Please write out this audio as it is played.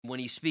when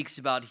he speaks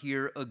about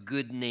here a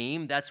good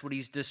name, that's what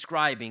he's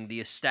describing, the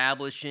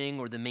establishing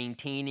or the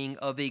maintaining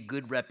of a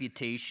good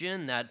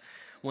reputation, that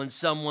when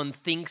someone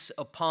thinks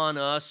upon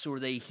us or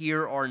they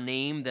hear our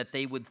name, that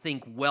they would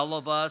think well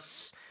of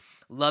us,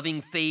 loving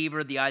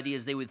favor. The idea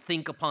is they would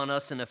think upon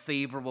us in a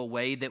favorable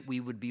way, that we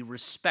would be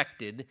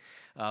respected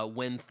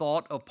when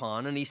thought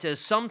upon. And he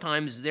says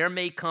sometimes there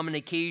may come an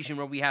occasion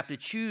where we have to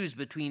choose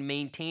between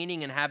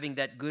maintaining and having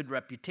that good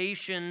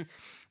reputation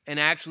and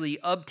actually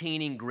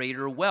obtaining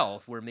greater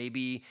wealth, where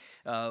maybe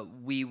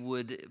we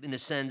would, in a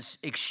sense,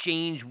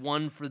 exchange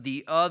one for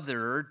the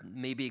other,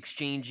 maybe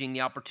exchanging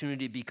the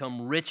opportunity to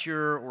become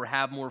richer or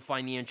have more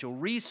financial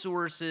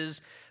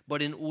resources.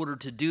 But in order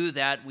to do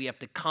that, we have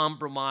to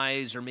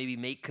compromise or maybe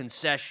make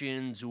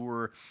concessions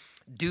or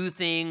do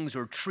things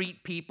or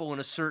treat people in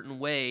a certain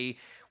way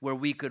where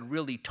we could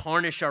really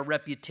tarnish our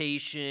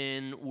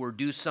reputation or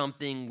do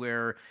something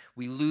where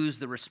we lose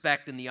the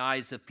respect in the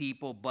eyes of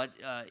people, but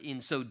in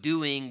so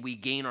doing, we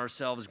gain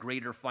ourselves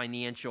greater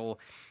financial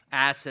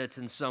assets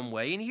in some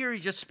way. And here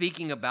he's just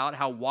speaking about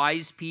how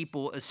wise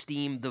people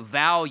esteem the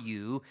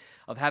value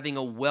of having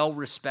a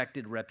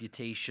well-respected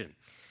reputation,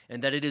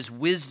 and that it is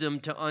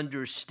wisdom to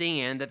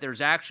understand that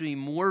there's actually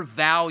more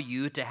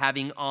value to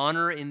having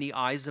honor in the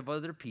eyes of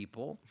other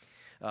people.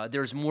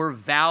 There's more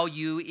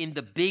value in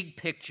the big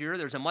picture.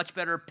 There's a much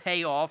better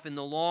payoff in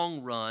the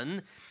long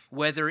run,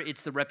 whether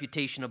it's the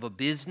reputation of a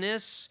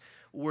business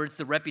or it's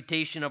the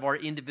reputation of our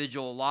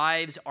individual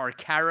lives, our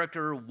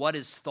character, what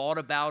is thought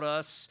about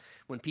us.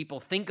 When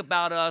people think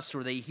about us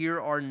or they hear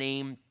our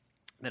name,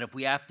 that if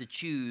we have to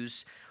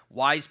choose,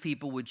 wise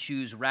people would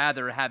choose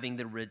rather having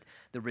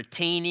the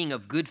retaining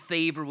of good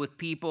favor with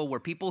people,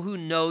 where people who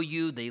know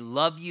you, they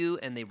love you,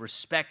 and they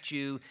respect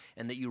you,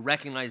 and that you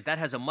recognize that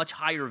has a much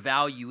higher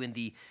value in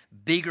the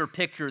bigger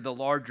picture, the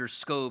larger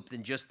scope,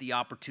 than just the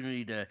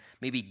opportunity to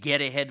maybe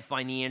get ahead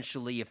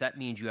financially, if that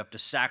means you have to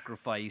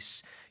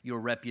sacrifice your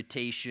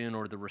reputation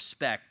or the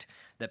respect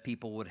that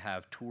people would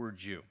have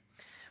towards you.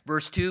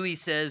 Verse 2, he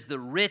says, the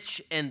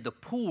rich and the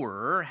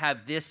poor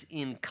have this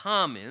in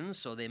common,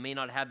 so they may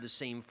not have the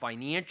same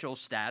financial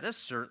status,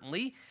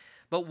 certainly,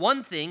 but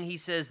one thing, he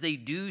says, they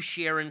do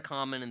share in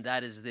common, and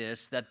that is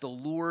this, that the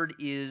Lord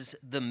is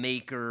the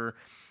maker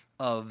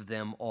of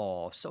them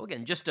all. So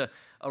again, just a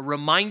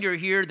reminder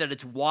here that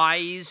it's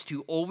wise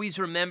to always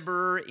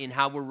remember in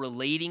how we're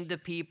relating to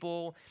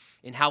people,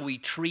 in how we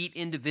treat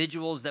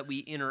individuals that we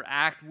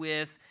interact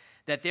with,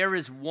 that there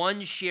is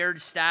one shared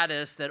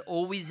status that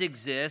always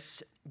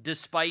exists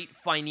despite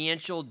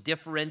financial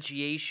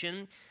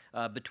differentiation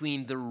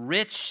between the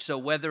rich, so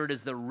whether it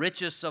is the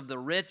richest of the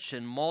rich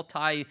and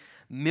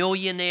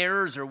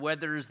multi-millionaires, or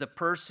whether it's the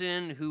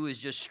person who is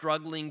just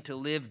struggling to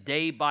live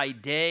day by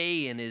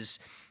day and is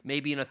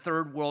maybe in a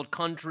third world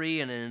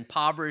country and in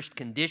impoverished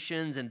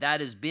conditions, and that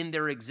has been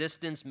their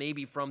existence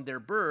maybe from their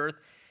birth.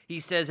 He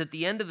says at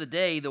the end of the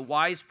day, the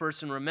wise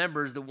person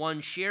remembers the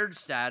one shared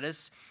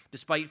status,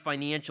 despite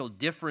financial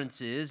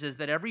differences, is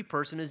that every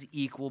person is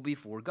equal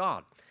before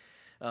God.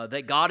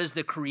 That God is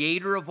the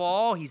creator of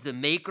all, he's the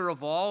maker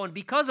of all, and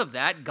because of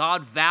that,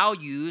 God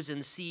values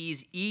and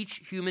sees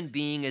each human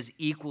being as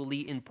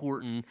equally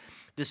important,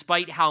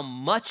 despite how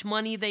much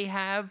money they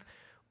have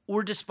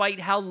or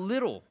despite how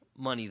little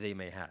money they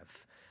may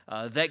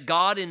have. That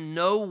God in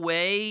no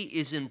way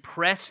is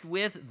impressed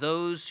with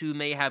those who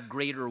may have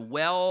greater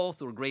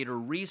wealth or greater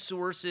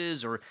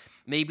resources, or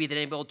maybe they're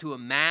able to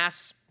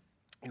amass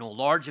a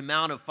large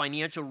amount of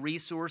financial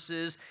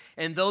resources.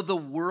 And though the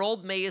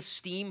world may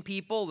esteem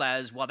people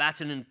as, well, that's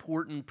an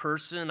important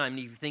person. I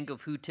mean, if you think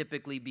of who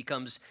typically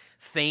becomes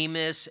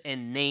famous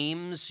and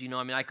names,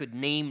 I could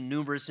name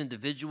numerous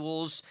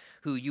individuals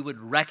who you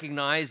would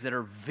recognize that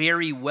are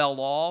very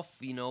well off,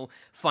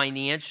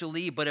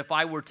 financially. But if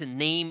I were to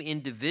name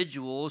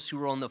individuals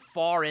who are on the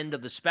far end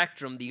of the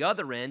spectrum, the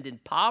other end in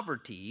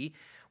poverty,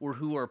 or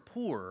who are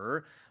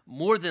poor,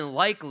 more than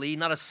likely,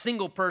 not a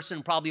single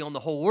person probably on the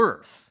whole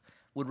earth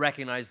would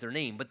recognize their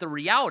name. But the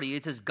reality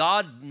is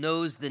God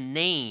knows the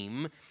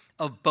name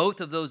of both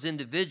of those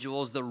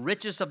individuals, the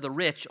richest of the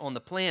rich on the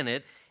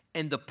planet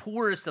and the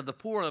poorest of the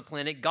poor on the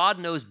planet. God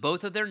knows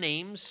both of their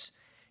names.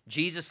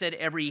 Jesus said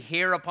every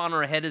hair upon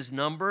our head is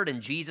numbered,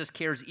 and Jesus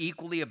cares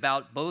equally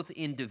about both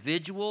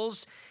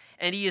individuals.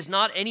 And he is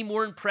not any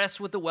more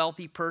impressed with the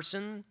wealthy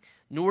person,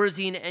 nor is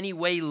he in any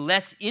way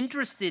less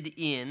interested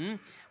in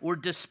or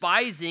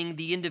despising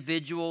the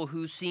individual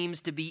who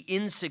seems to be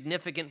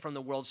insignificant from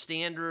the world's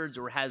standards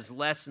or has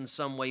less in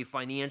some way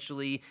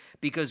financially,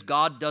 because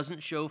God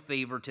doesn't show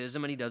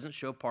favoritism and he doesn't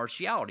show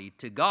partiality.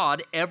 To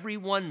God,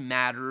 everyone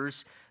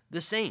matters the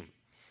same.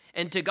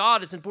 And to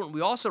God, it's important we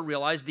also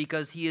realize,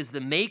 because he is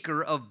the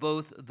maker of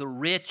both the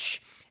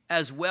rich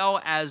as well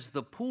as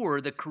the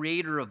poor, the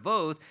creator of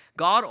both,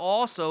 God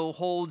also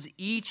holds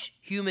each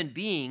human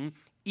being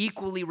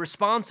equally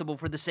responsible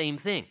for the same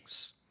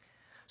things.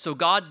 So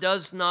God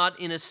does not,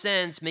 in a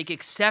sense, make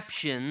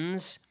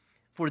exceptions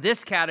for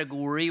this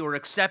category or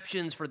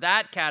exceptions for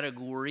that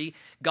category.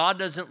 God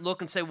doesn't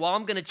look and say, well,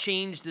 I'm going to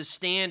change the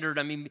standard.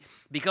 I mean,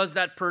 because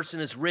that person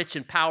is rich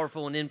and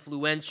powerful and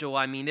influential,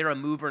 I mean, they're a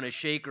mover and a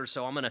shaker,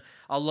 so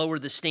I'll lower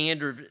the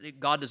standard.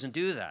 God doesn't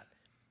do that.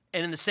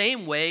 And in the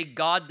same way,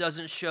 God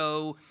doesn't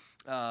show,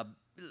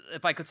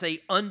 if I could say,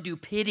 undue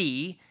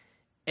pity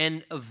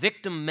and a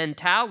victim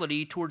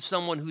mentality towards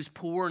someone who's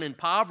poor and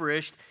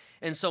impoverished.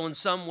 And so in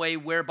some way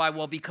whereby,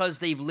 well, because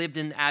they've lived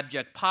in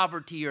abject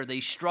poverty or they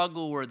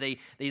struggle or they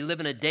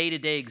live in a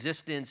day-to-day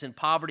existence in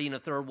poverty in a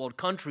third world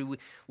country, we're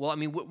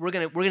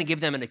going to give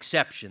them an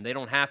exception. They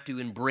don't have to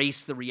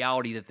embrace the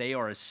reality that they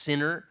are a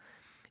sinner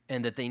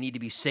and that they need to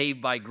be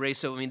saved by grace.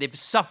 So, I mean, they've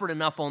suffered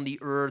enough on the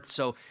earth.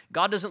 So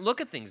God doesn't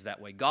look at things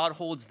that way. God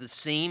holds the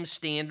same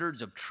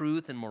standards of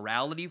truth and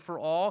morality for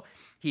all.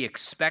 He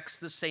expects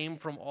the same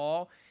from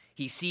all.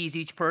 He sees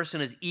each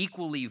person as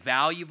equally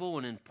valuable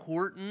and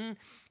important.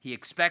 He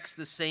expects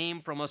the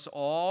same from us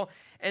all.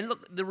 And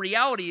look, the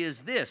reality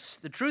is this,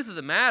 the truth of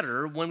the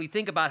matter, when we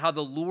think about how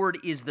the Lord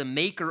is the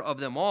maker of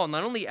them all,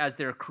 not only as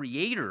their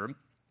creator,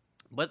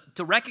 but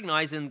to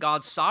recognize in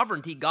God's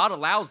sovereignty, God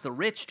allows the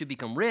rich to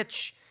become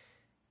rich,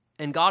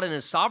 and God in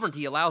his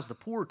sovereignty allows the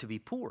poor to be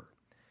poor.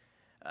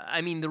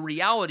 I mean, the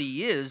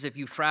reality is, if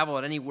you've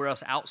traveled anywhere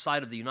else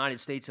outside of the United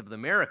States of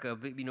America,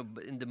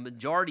 in the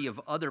majority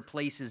of other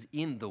places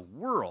in the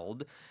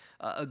world,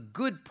 a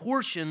good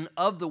portion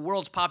of the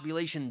world's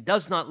population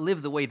does not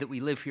live the way that we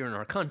live here in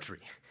our country.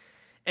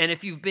 And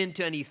if you've been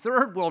to any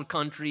third world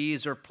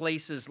countries or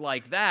places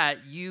like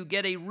that, you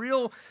get a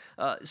real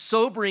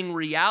sobering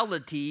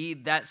reality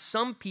that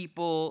some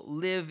people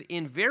live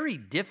in very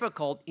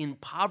difficult,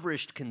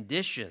 impoverished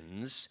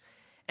conditions,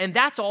 and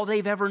that's all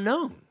they've ever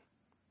known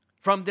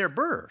from their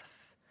birth.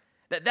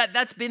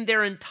 That's been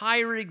their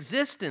entire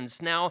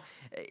existence. Now,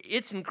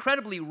 it's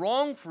incredibly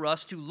wrong for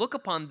us to look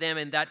upon them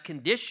in that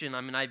condition. I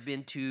mean, I've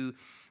been to,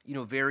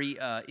 very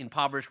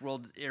impoverished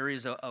world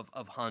areas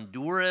of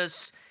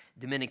Honduras,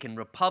 Dominican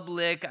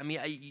Republic. I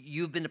mean,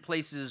 you've been to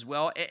places as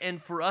well.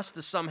 And for us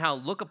to somehow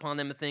look upon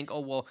them and think,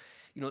 oh, well,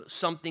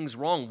 something's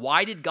wrong.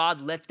 Why did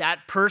God let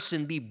that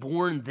person be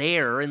born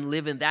there and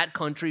live in that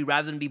country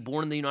rather than be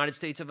born in the United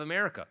States of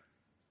America?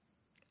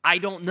 I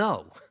don't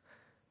know.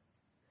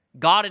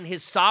 God in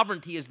his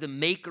sovereignty as the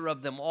maker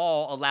of them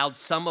all allowed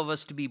some of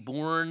us to be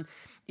born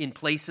in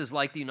places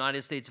like the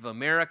United States of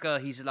America.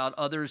 He's allowed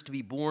others to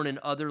be born in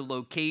other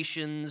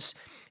locations.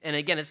 And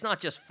again, it's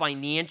not just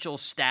financial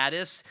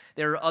status.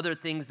 There are other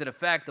things that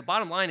affect. The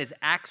bottom line is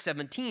Acts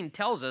 17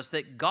 tells us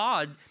that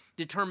God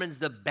determines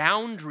the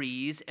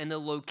boundaries and the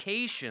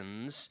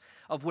locations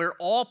of where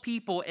all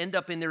people end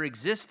up in their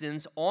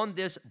existence on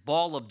this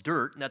ball of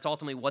dirt. And that's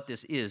ultimately what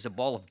this is, a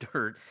ball of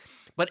dirt.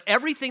 But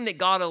everything that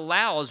God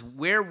allows,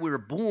 where we're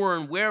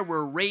born, where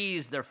we're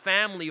raised, their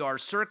family, our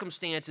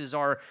circumstances,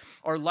 our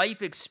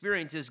life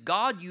experiences,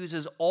 God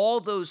uses all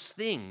those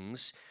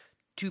things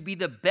to be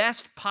the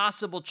best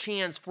possible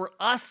chance for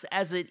us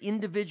as an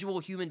individual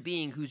human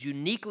being who's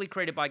uniquely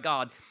created by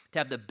God to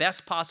have the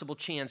best possible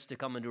chance to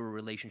come into a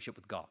relationship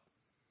with God.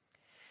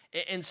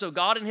 And so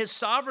God in his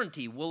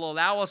sovereignty will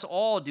allow us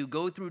all to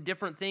go through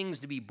different things,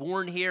 to be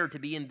born here, to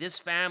be in this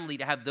family,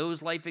 to have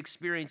those life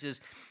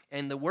experiences.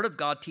 And the Word of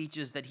God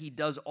teaches that he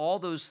does all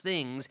those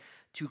things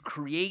to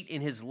create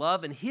in his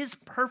love and his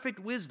perfect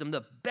wisdom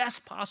the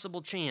best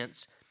possible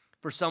chance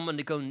for someone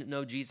to go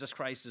know Jesus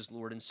Christ as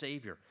Lord and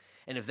Savior.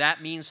 And if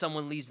that means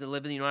someone needs to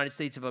live in the United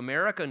States of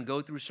America and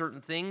go through certain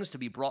things to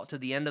be brought to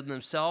the end of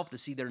themselves, to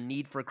see their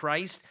need for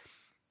Christ,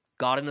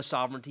 God in his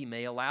sovereignty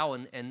may allow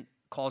and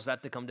cause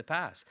that to come to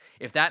pass.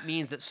 If that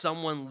means that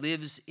someone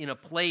lives in a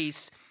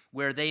place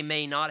where they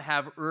may not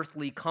have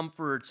earthly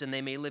comforts and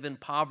they may live in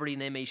poverty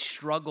and they may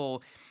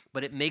struggle,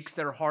 but it makes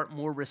their heart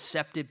more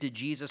receptive to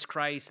Jesus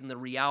Christ and the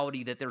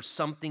reality that there's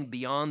something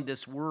beyond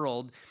this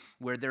world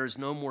where there's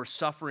no more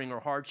suffering or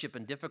hardship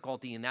and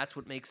difficulty, and that's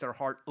what makes their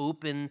heart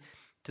open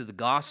to the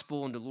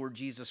gospel and to Lord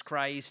Jesus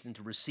Christ and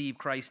to receive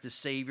Christ as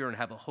Savior and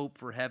have a hope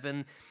for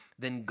heaven,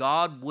 then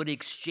God would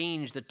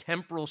exchange the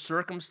temporal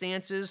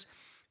circumstances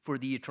for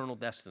the eternal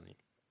destiny.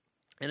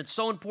 And it's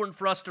so important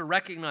for us to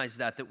recognize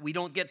that we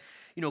don't get,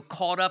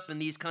 caught up in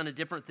these kind of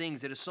different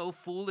things. It is so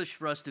foolish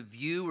for us to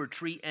view or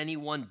treat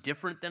anyone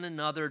different than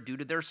another due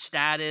to their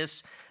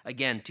status,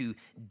 again, to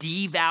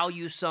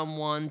devalue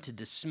someone, to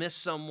dismiss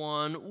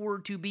someone, or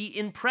to be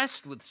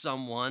impressed with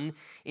someone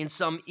in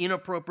some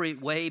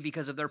inappropriate way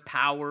because of their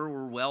power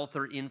or wealth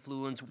or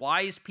influence.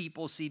 Wise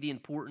people see the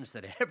importance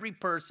that every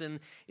person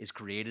is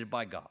created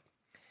by God.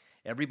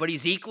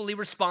 Everybody's equally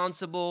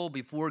responsible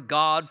before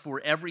God for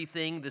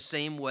everything the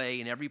same way,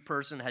 and every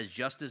person has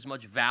just as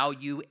much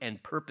value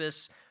and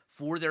purpose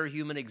for their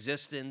human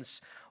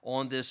existence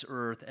on this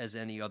earth as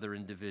any other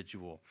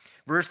individual.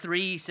 Verse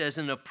 3 says,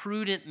 "And a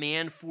prudent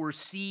man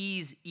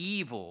foresees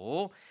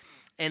evil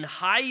and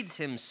hides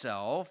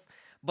himself,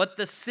 but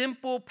the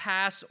simple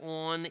pass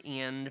on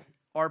and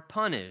are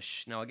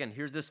punished." Now, again,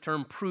 here's this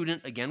term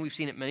prudent. Again, we've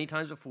seen it many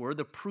times before.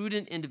 The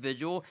prudent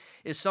individual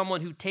is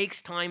someone who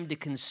takes time to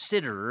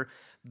consider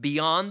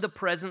beyond the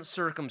present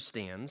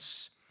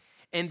circumstance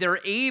and they're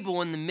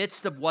able, in the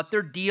midst of what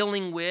they're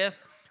dealing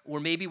with, or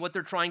maybe what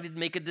they're trying to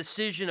make a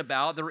decision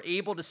about, they're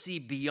able to see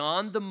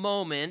beyond the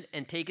moment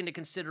and take into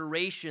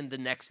consideration the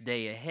next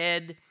day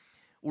ahead,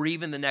 or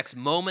even the next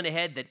moment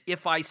ahead, that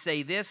if I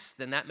say this,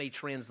 then that may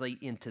translate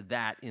into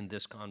that in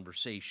this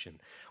conversation.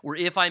 Or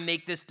if I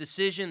make this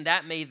decision,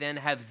 that may then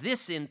have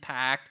this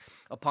impact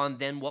upon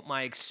then what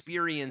my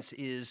experience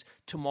is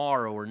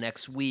tomorrow or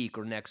next week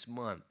or next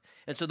month.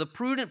 And so the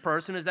prudent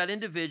person is that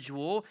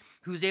individual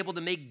who's able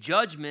to make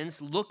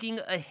judgments looking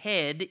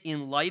ahead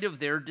in light of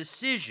their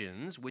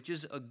decisions, which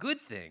is a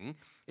good thing.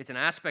 It's an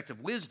aspect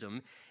of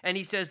wisdom. And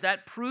he says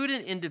that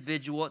prudent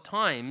individual at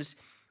times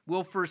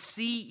will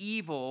foresee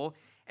evil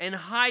and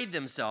hide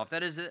themselves.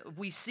 That is, if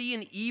we see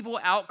an evil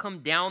outcome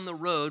down the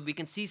road, we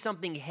can see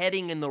something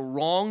heading in the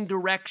wrong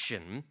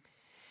direction,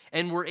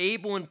 and we're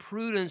able in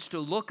prudence to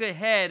look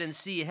ahead and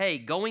see, hey,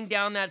 going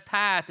down that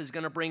path is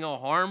going to bring a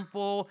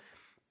harmful,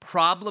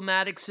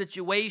 problematic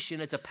situation.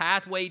 It's a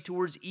pathway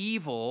towards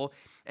evil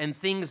and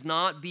things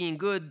not being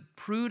good.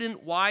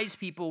 Prudent, wise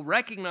people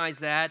recognize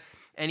that,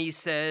 and he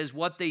says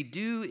what they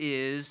do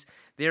is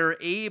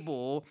they're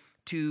able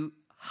to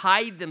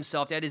hide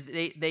themselves. That is,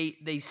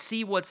 they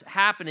see what's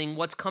happening,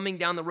 what's coming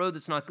down the road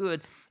that's not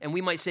good, and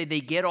we might say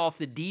they get off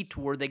the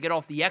detour, they get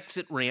off the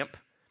exit ramp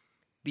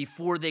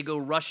before they go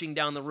rushing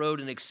down the road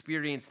and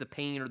experience the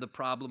pain or the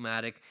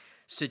problematic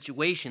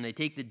situation. They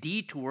take the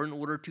detour in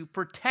order to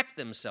protect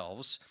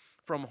themselves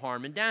from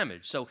harm and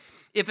damage. So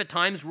if at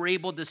times we're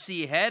able to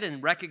see ahead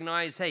and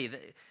recognize,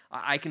 hey,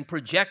 I can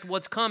project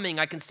what's coming,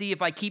 I can see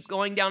if I keep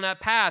going down that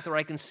path, or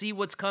I can see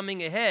what's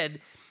coming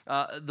ahead,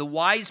 the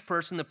wise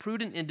person, the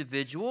prudent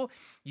individual,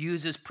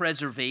 uses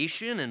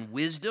preservation and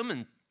wisdom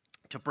and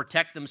to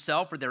protect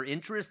themselves or their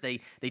interests.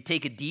 They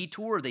take a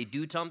detour, they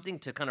do something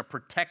to kind of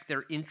protect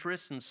their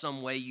interests in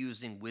some way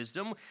using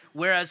wisdom.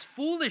 Whereas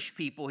foolish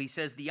people, he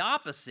says the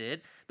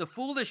opposite. The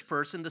foolish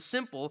person, the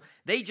simple,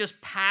 they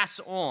just pass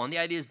on. The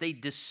idea is they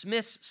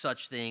dismiss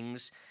such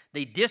things,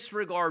 they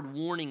disregard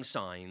warning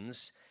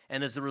signs,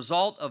 and as a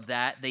result of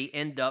that, they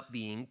end up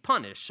being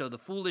punished. So the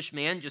foolish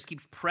man just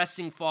keeps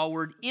pressing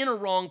forward in a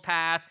wrong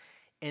path,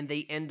 and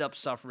they end up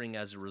suffering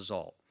as a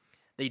result.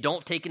 They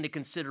don't take into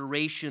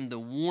consideration the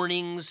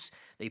warnings.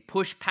 They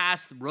push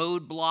past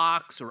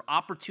roadblocks or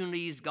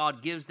opportunities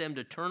God gives them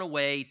to turn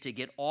away, to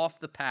get off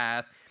the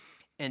path,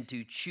 and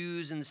to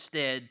choose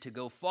instead to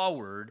go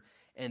forward.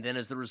 And then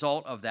as the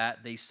result of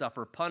that, they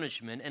suffer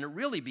punishment, and it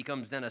really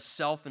becomes then a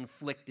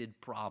self-inflicted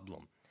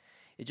problem.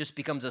 It just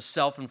becomes a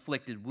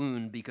self-inflicted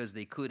wound because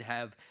they could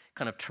have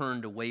kind of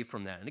turned away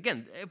from that. And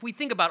again, if we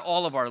think about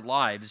all of our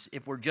lives,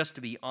 if we're just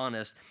to be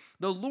honest,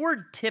 the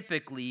Lord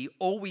typically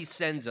always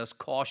sends us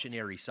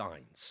cautionary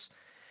signs.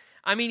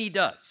 I mean, he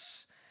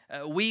does.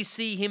 We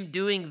see him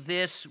doing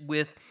this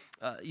with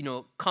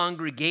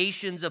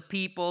congregations of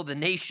people, the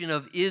nation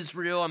of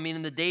Israel. I mean,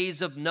 in the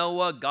days of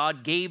Noah,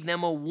 God gave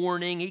them a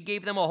warning. He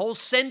gave them a whole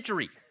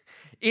century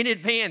in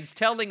advance,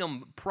 telling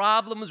them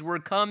problems were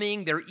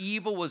coming, their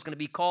evil was going to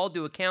be called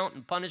to account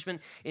and punishment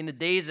in the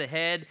days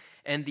ahead.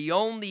 And the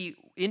only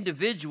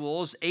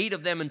individuals, 8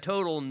 of them in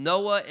total,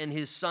 Noah and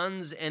his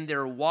sons and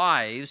their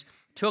wives,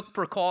 took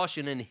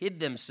precaution and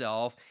hid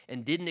themselves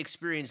and didn't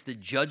experience the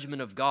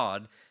judgment of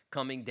God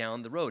coming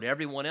down the road.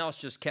 Everyone else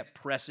just kept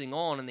pressing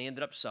on, and they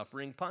ended up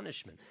suffering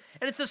punishment.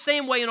 And it's the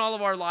same way in all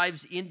of our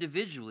lives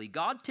individually.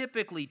 God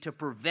typically, to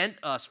prevent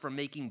us from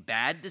making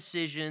bad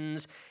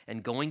decisions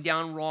and going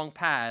down wrong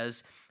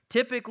paths,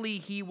 typically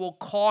he will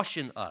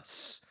caution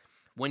us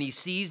when he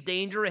sees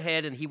danger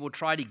ahead, and he will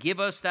try to give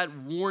us that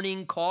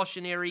warning,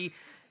 cautionary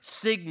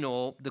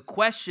signal. The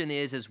question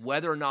is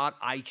whether or not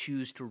I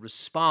choose to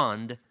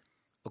respond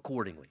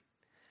accordingly.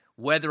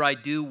 Whether I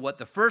do what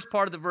the first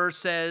part of the verse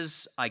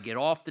says, I get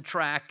off the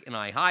track and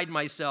I hide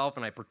myself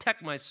and I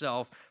protect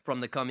myself from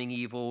the coming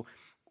evil,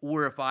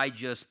 or if I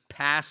just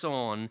pass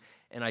on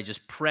and I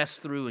just press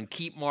through and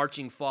keep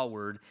marching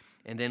forward,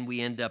 and then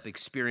we end up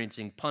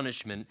experiencing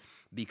punishment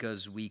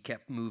because we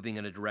kept moving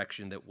in a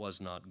direction that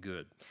was not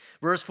good.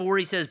 Verse 4,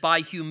 he says, by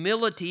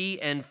humility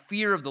and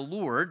fear of the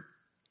Lord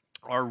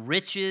are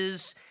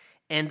riches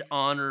and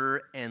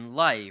honor and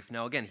life.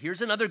 Now, again,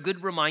 here's another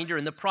good reminder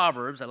in the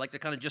Proverbs. I like to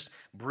kind of just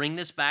bring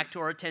this back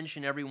to our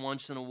attention every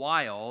once in a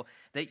while,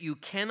 that you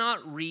cannot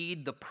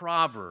read the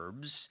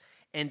Proverbs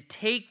and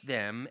take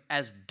them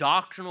as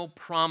doctrinal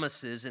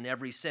promises in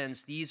every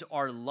sense. These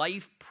are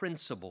life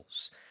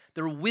principles.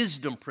 They're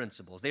wisdom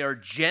principles. They are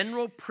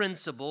general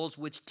principles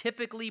which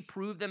typically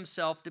prove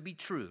themselves to be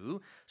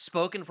true,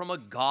 spoken from a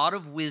God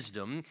of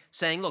wisdom,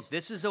 saying, look,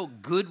 this is a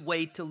good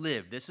way to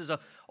live. This is a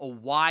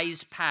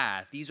wise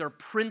path. These are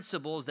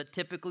principles that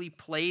typically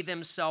play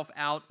themselves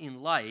out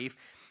in life,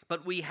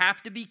 but we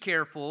have to be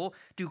careful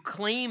to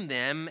claim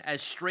them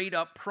as straight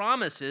up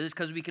promises,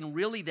 because we can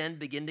really then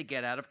begin to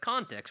get out of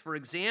context. For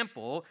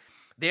example,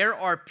 there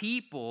are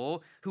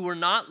people who are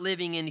not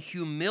living in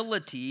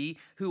humility,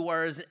 who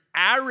are as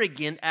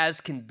arrogant as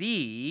can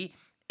be,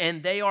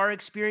 and they are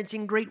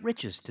experiencing great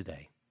riches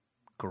today.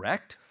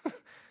 Correct?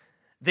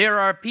 There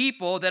are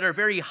people that are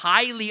very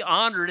highly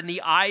honored in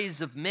the eyes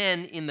of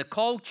men in the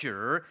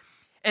culture,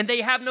 and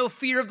they have no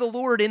fear of the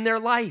Lord in their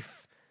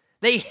life.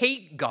 They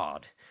hate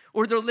God,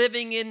 or they're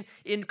living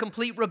in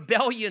complete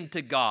rebellion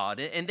to God,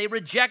 and they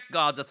reject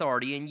God's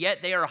authority, and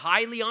yet they are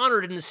highly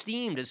honored and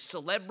esteemed as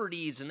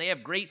celebrities, and they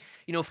have great,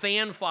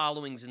 fan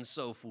followings and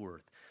so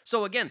forth.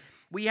 So again,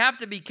 we have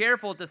to be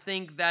careful to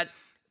think that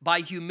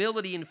by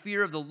humility and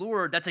fear of the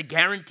Lord, that's a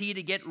guarantee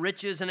to get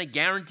riches and a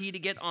guarantee to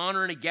get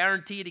honor and a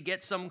guarantee to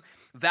get some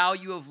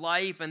value of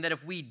life, and that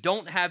if we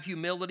don't have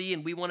humility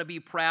and we want to be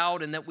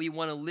proud and that we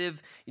want to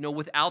live,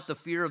 without the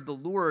fear of the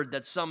Lord,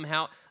 that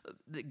somehow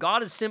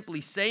God is simply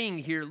saying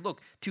here,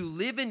 look, to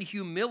live in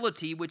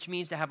humility, which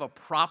means to have a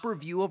proper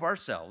view of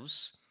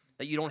ourselves,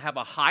 that you don't have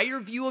a higher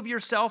view of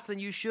yourself than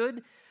you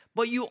should,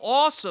 but you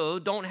also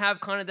don't have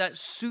kind of that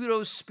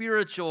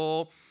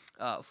pseudo-spiritual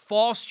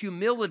false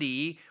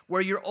humility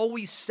where you're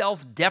always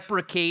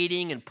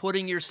self-deprecating and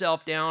putting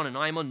yourself down, and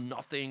I'm a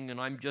nothing, and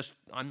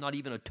I'm not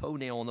even a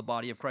toenail in the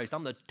body of Christ.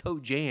 I'm the toe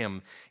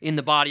jam in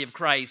the body of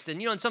Christ.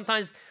 And, and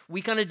sometimes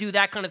we kind of do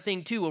that kind of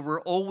thing too, where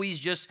we're always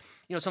just,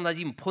 sometimes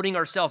even putting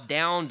ourselves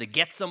down to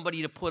get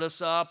somebody to put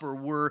us up, or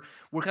we're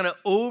kind of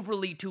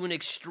overly to an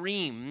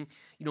extreme,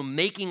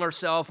 making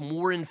ourselves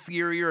more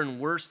inferior and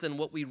worse than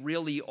what we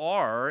really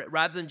are,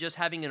 rather than just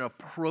having an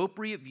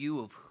appropriate view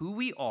of who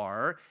we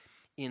are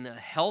in a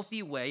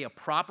healthy way, a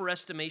proper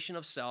estimation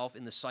of self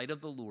in the sight of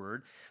the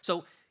Lord.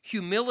 So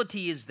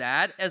humility is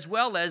that, as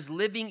well as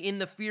living in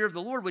the fear of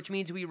the Lord, which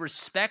means we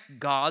respect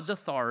God's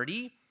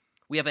authority.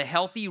 We have a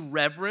healthy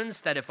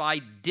reverence that if I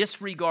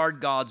disregard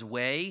God's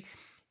way,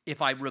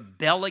 if I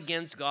rebel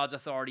against God's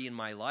authority in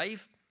my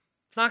life,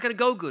 it's not going to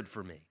go good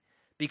for me,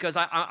 because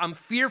I'm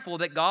fearful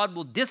that God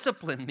will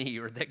discipline me,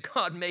 or that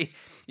God may,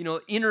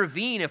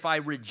 intervene if I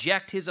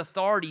reject his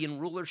authority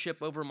and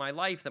rulership over my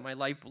life, that my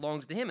life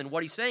belongs to him. And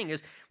what he's saying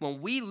is,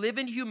 when we live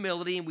in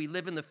humility and we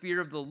live in the fear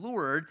of the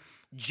Lord,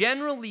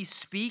 generally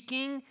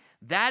speaking,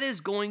 that is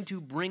going to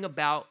bring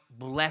about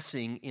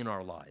blessing in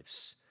our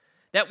lives.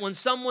 That when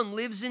someone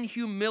lives in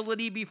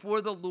humility before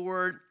the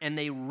Lord and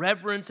they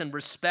reverence and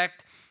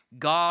respect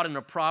God in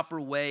a proper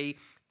way,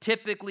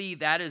 typically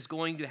that is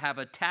going to have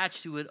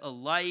attached to it a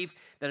life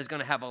that is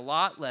going to have a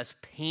lot less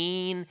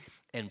pain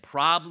and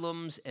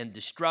problems and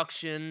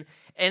destruction.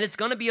 And it's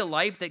going to be a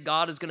life that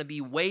God is going to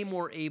be way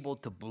more able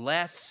to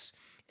bless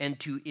and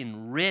to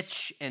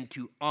enrich and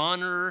to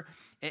honor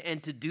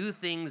and to do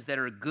things that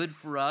are good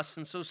for us.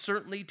 And so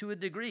certainly to a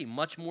degree,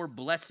 much more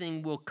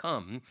blessing will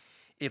come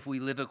if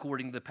we live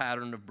according to the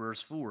pattern of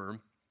verse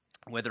 4,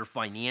 whether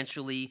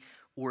financially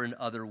or in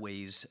other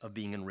ways of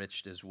being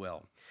enriched as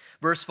well.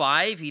 Verse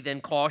 5, he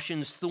then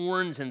cautions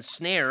thorns and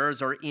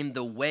snares are in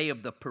the way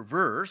of the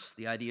perverse.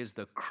 The idea is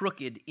the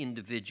crooked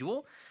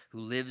individual who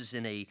lives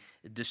in a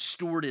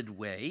distorted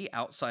way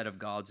outside of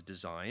God's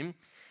design.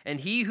 And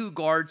he who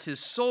guards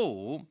his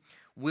soul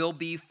will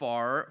be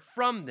far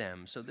from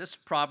them. So this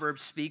proverb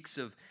speaks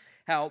of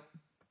how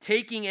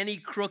taking any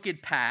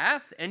crooked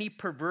path, any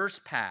perverse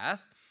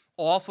path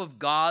off of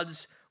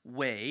God's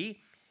way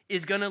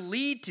is going to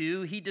lead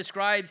to, he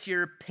describes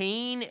here,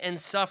 pain and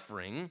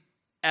suffering,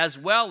 as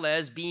well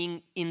as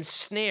being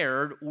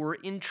ensnared or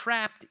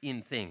entrapped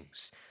in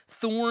things.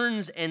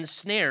 Thorns and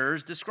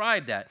snares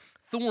describe that.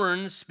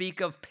 Thorns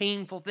speak of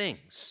painful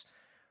things,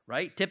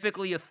 right?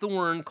 Typically, a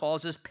thorn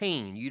causes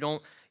pain. You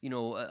don't,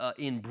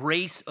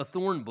 embrace a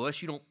thorn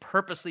bush. You don't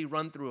purposely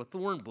run through a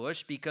thorn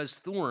bush because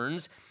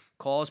thorns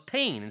cause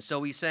pain. And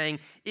so he's saying,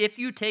 if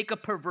you take a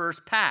perverse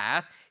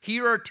path,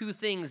 here are two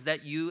things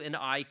that you and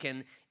I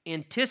can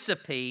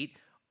anticipate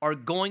are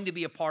going to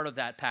be a part of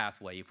that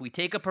pathway. If we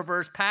take a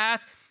perverse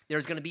path,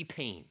 there's going to be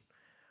pain.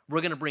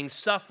 We're going to bring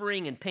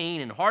suffering and pain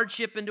and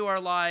hardship into our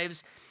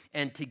lives,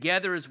 and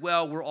together as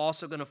well, we're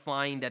also going to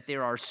find that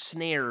there are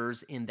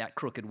snares in that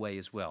crooked way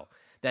as well.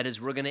 That is,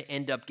 we're going to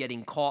end up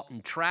getting caught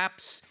in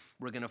traps.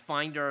 We're going to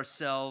find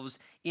ourselves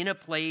in a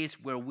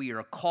place where we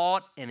are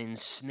caught and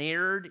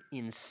ensnared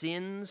in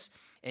sins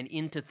and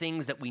into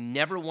things that we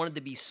never wanted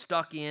to be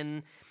stuck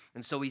in.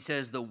 And so he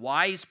says the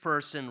wise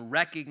person,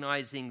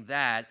 recognizing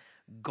that,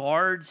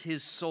 guards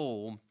his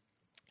soul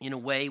in a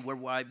way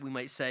where we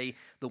might say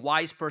the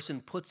wise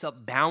person puts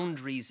up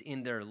boundaries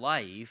in their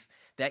life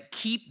that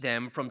keep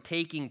them from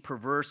taking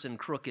perverse and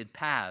crooked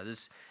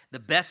paths. The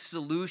best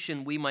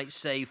solution, we might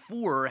say,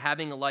 for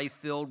having a life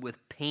filled with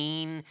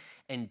pain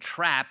and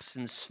traps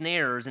and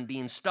snares and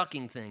being stuck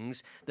in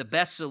things, the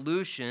best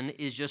solution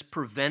is just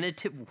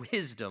preventative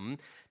wisdom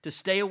to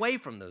stay away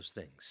from those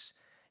things.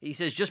 He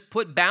says, just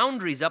put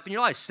boundaries up in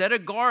your life. Set a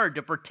guard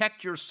to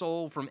protect your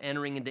soul from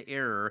entering into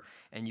error,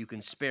 and you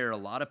can spare a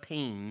lot of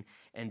pain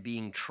and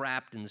being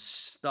trapped and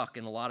stuck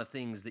in a lot of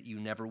things that you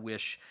never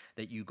wish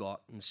that you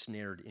got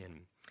ensnared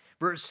in.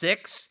 Verse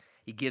 6,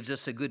 he gives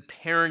us a good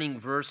parenting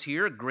verse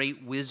here,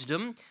 great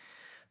wisdom.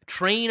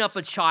 Train up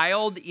a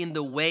child in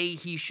the way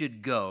he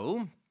should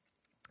go,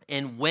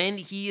 and when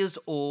he is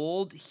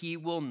old, he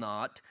will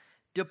not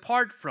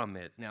depart from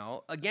it.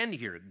 Now, again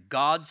here,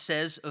 God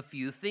says a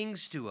few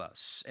things to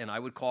us, and I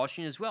would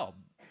caution as well.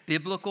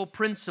 biblical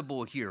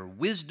principle here,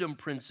 wisdom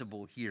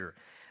principle here.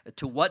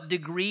 To what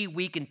degree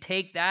we can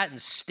take that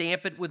and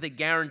stamp it with a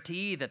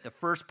guarantee that the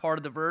first part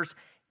of the verse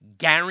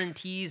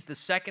guarantees the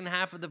second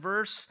half of the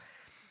verse.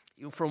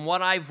 From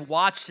what I've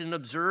watched and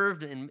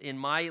observed in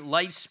my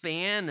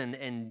lifespan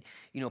and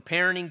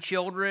parenting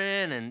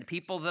children and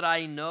people that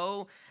I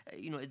know,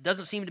 it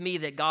doesn't seem to me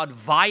that God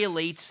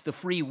violates the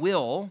free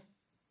will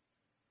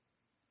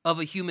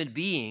of a human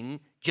being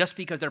just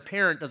because their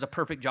parent does a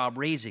perfect job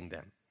raising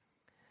them.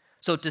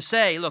 So to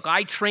say, look,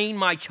 I train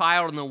my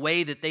child in the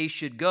way that they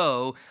should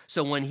go,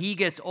 so when he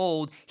gets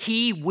old,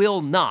 he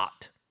will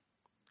not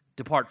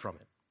depart from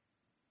it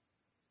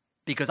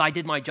because I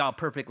did my job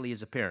perfectly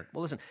as a parent.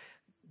 Well, listen,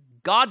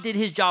 God did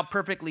his job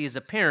perfectly as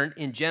a parent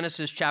in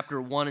Genesis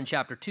chapter 1 and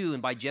chapter 2,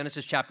 and by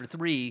Genesis chapter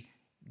 3,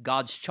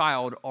 God's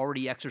child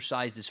already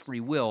exercised his free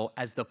will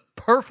as the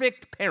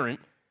perfect parent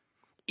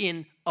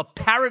in a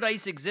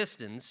paradise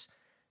existence.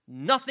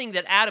 Nothing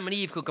that Adam and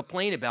Eve could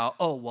complain about.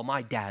 Oh, well,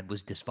 my dad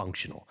was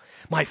dysfunctional.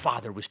 My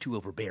father was too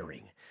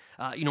overbearing.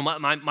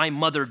 My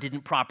mother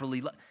didn't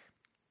properly.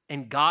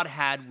 And God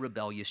had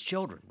rebellious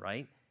children,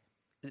 right?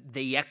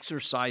 They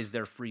exercise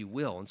their free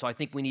will. And so I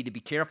think we need to be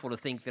careful to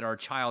think that our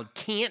child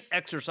can't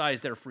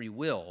exercise their free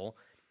will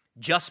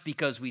just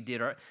because we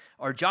did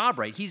our job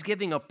right. He's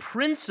giving a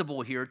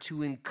principle here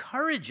to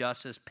encourage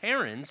us as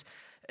parents.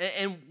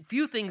 And a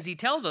few things he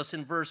tells us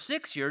in verse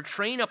 6 here,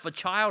 train up a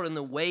child in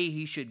the way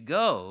he should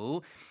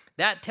go.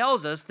 That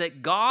tells us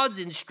that God's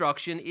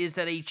instruction is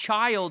that a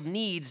child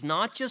needs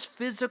not just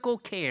physical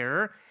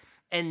care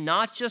and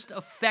not just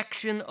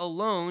affection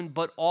alone,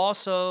 but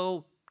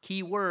also,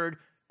 key word,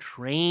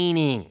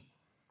 training.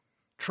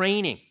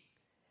 Training.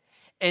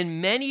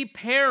 And many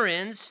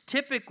parents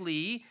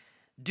typically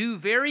do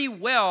very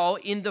well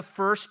in the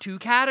first two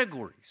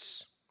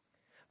categories.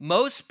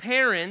 Most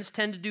parents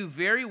tend to do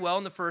very well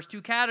in the first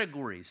two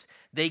categories.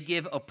 They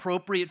give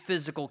appropriate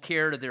physical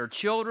care to their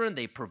children.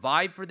 They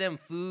provide for them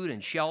food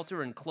and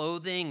shelter and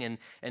clothing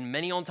and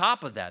many on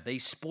top of that. They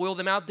spoil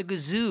them out the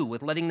gazoo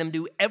with letting them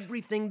do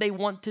everything they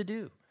want to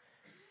do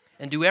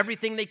and do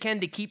everything they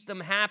can to keep them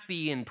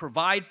happy and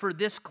provide for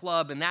this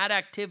club and that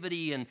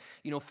activity. And,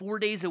 4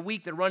 days a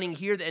week they're running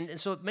here. And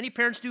so many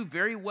parents do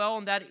very well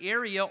in that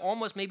area,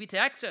 almost maybe to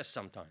excess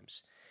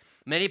sometimes.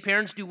 Many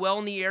parents do well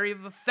in the area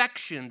of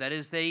affection. That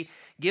is, they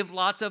give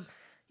lots of,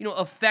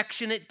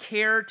 affectionate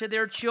care to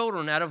their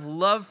children out of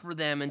love for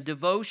them and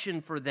devotion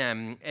for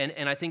them.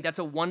 And I think that's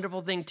a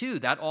wonderful thing, too.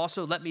 That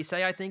also, let me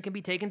say, I think can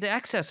be taken to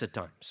excess at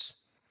times.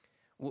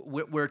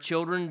 Where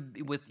children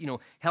with,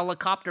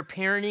 helicopter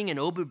parenting and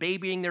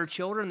over-babying their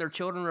children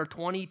are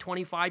 20,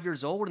 25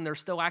 years old, and they're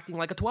still acting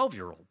like a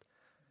 12-year-old.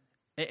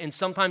 And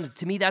sometimes,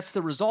 to me, that's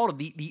the result of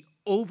the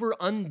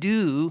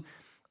over-undo,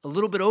 a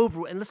little bit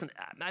over. And listen,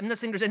 I'm not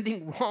saying there's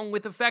anything wrong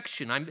with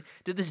affection.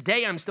 To this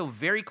day, I'm still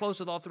very close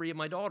with all three of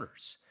my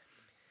daughters.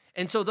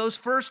 And so those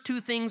first two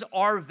things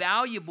are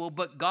valuable,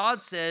 but God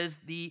says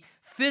the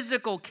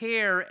physical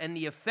care and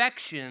the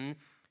affection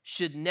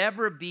should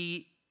never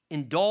be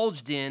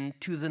indulged in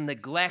to the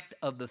neglect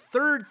of the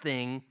third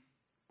thing,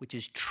 which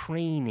is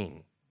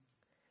training.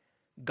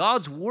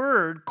 God's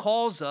word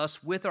calls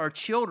us with our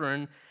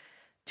children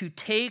to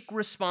take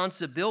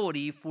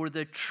responsibility for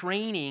the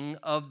training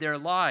of their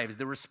lives.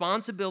 The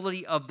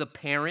responsibility of the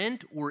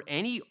parent or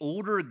any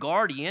older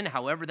guardian,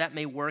 however that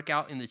may work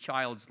out in the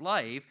child's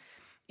life,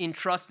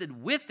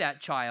 entrusted with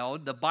that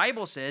child, the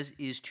Bible says,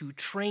 is to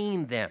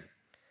train them.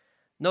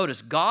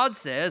 Notice, God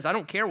says, I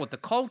don't care what the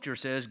culture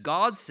says,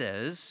 God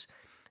says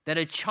that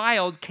a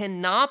child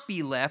cannot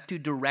be left to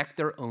direct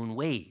their own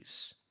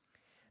ways.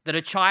 That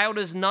a child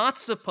is not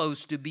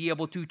supposed to be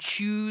able to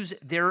choose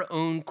their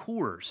own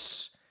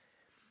course.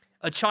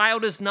 A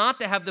child is not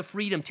to have the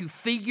freedom to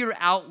figure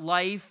out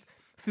life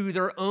through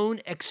their own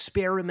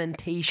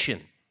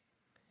experimentation.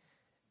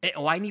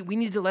 We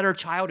need to let our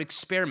child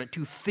experiment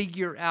to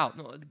figure out.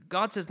 No,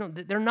 God says, no,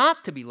 they're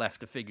not to be left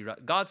to figure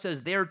out. God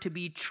says they're to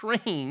be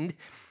trained,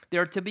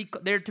 they're to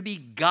be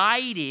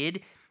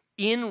guided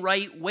in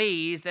right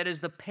ways. That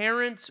is, the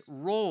parent's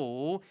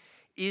role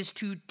is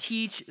to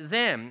teach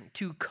them,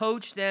 to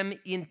coach them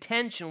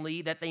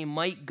intentionally that they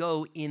might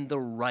go in the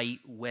right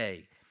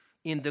way,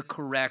 in the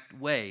correct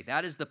way.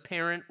 That is the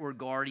parent or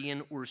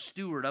guardian or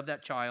steward of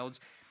that child's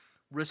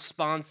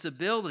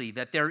responsibility,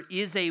 that there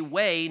is a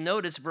way.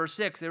 Notice verse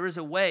 6, there is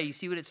a way. You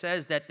see what it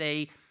says? That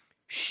they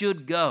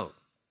should go.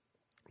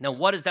 Now,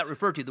 what does that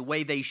refer to, the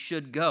way they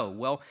should go?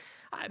 Well,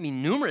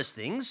 numerous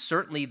things,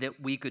 certainly,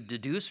 that we could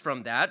deduce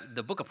from that.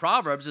 The book of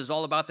Proverbs is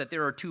all about that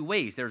there are two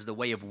ways. There's the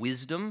way of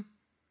wisdom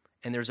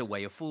and there's a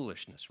way of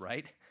foolishness,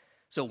 right?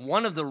 So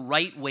one of the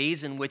right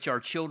ways in which our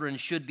children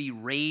should be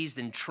raised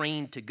and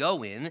trained to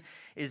go in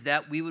is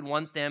that we would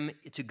want them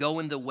to go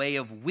in the way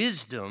of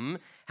wisdom,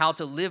 how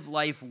to live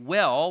life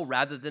well,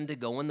 rather than to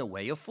go in the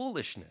way of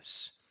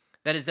foolishness.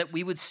 That is, that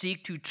we would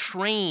seek to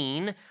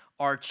train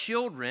our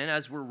children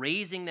as we're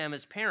raising them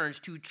as parents,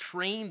 to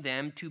train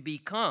them to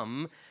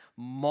become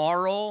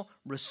moral,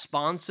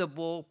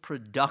 responsible,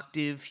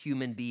 productive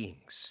human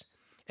beings.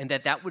 and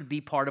that would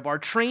be part of our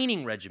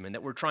training regimen,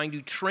 that we're trying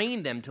to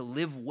train them to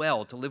live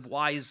well, to live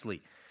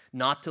wisely,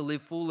 not to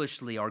live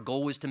foolishly. Our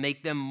goal is to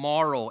make them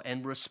moral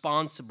and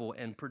responsible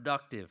and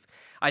productive.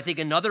 I think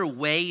another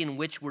way in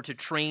which we're to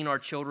train our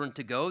children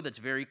to go, that's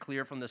very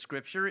clear from the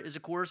Scripture, is,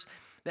 of course,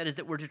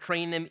 that we're to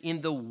train them in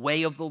the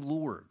way of the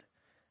Lord.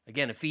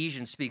 Again,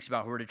 Ephesians speaks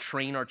about we're to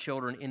train our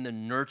children in the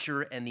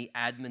nurture and the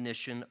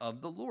admonition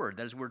of the Lord.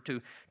 That is, we're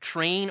to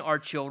train our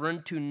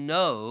children to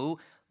know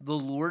the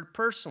Lord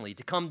personally,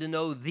 to come to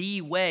know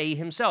the way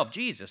himself,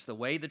 Jesus, the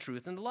way, the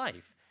truth, and the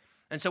life.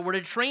 And so we're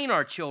to train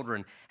our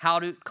children how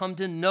to come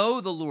to know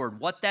the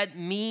Lord, what that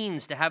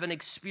means to have an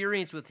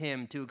experience with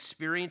him, to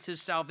experience his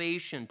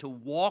salvation, to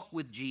walk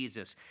with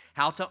Jesus,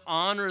 how to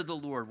honor the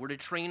Lord. We're to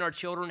train our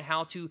children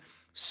how to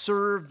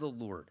serve the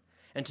Lord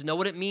and to know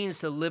what it means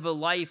to live a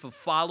life of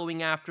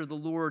following after the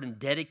Lord and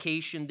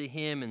dedication to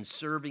him and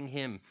serving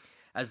him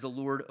as the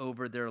Lord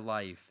over their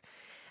life.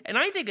 And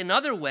I think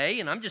another way,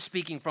 and I'm just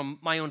speaking from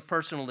my own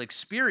personal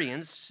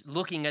experience,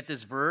 looking at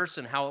this verse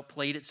and how it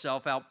played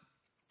itself out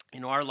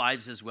in our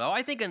lives as well,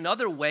 I think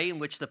another way in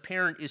which the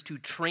parent is to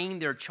train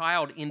their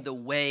child in the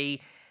way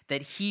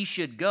that he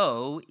should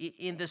go,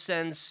 in the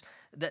sense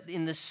that,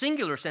 in the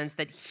singular sense,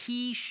 that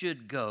he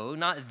should go,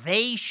 not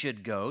they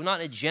should go, not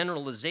a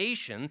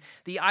generalization.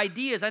 The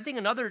idea is, I think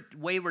another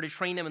way we're to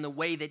train them in the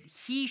way that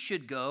he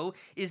should go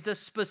is the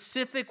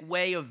specific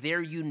way of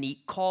their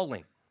unique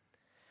calling.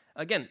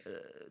 Again,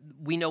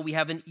 we know we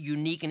have a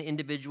unique and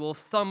individual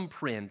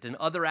thumbprint and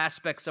other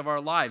aspects of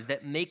our lives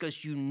that make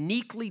us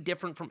uniquely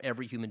different from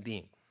every human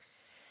being.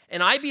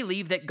 And I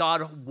believe that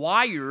God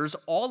wires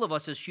all of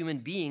us as human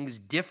beings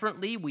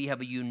differently. We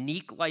have a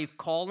unique life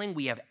calling.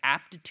 We have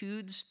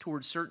aptitudes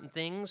towards certain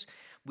things.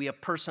 We have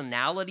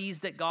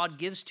personalities that God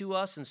gives to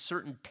us and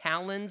certain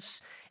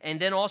talents, and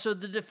then also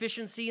the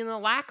deficiency and the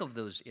lack of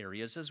those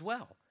areas as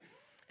well.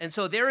 And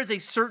so there is a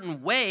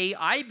certain way,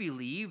 I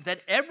believe,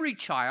 that every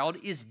child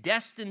is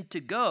destined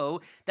to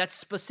go that's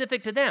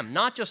specific to them,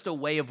 not just a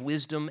way of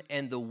wisdom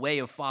and the way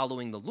of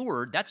following the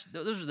Lord.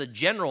 Those are the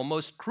general,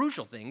 most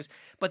crucial things.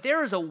 But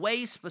there is a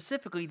way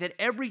specifically that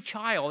every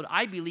child,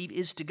 I believe,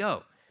 is to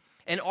go.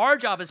 And our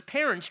job as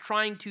parents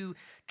trying to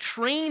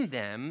train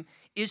them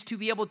is to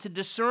be able to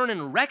discern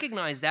and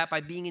recognize that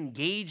by being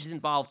engaged,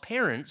 involved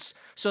parents,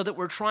 so that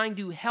we're trying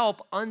to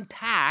help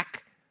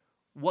unpack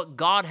what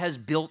God has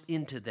built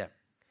into them.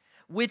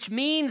 Which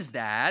means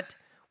that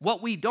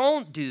what we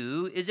don't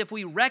do is, if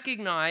we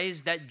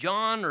recognize that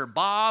John or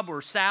Bob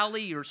or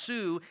Sally or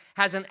Sue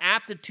has an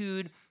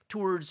aptitude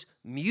towards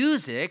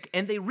music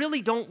and they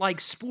really don't like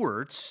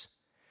sports,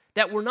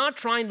 that we're not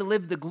trying to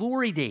live the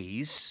glory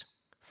days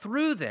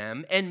through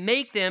them and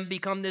make them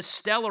become this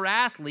stellar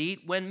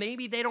athlete when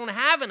maybe they don't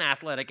have an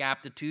athletic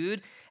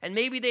aptitude and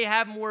maybe they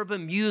have more of a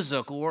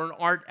music or an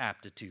art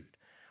aptitude.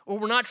 Or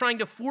we're not trying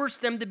to force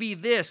them to be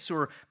this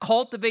or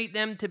cultivate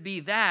them to be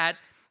that,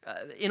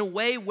 in a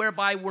way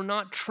whereby we're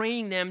not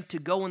training them to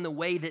go in the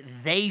way that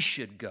they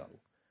should go.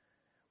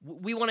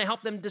 We want to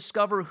help them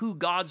discover who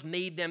God's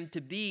made them to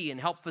be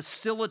and help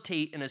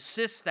facilitate and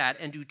assist that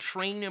and to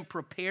train and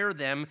prepare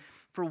them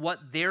for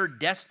what they're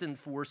destined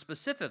for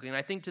specifically. And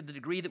I think to the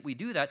degree that we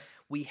do that,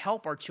 we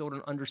help our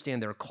children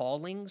understand their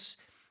callings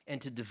and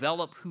to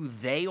develop who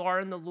they are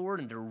in the Lord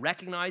and to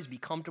recognize, be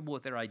comfortable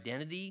with their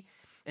identity,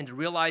 and to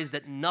realize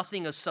that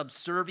nothing is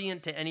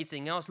subservient to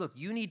anything else. Look,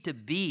 you need to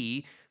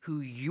be who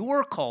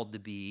you're called to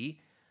be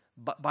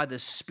by the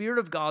Spirit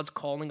of God's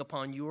calling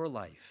upon your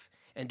life,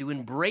 and to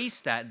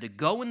embrace that, and to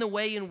go in the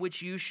way in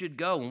which you should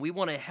go. And we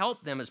want to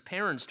help them as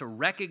parents to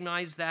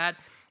recognize that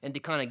and to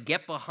kind of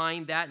get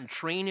behind that and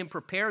train and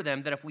prepare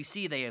them that if we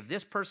see they have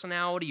this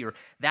personality or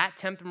that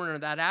temperament or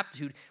that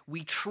aptitude,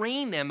 we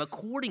train them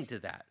according to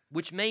that,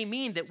 which may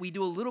mean that we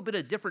do a little bit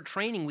of different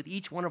training with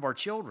each one of our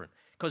children,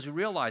 because we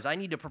realize I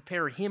need to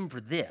prepare him for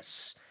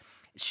this.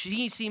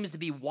 She seems to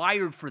be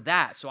wired for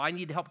that, so I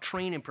need to help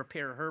train and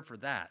prepare her for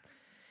that.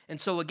 And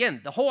so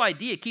again, the whole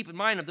idea, keep in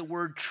mind, of the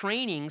word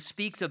training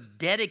speaks of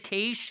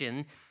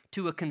dedication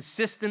to a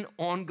consistent,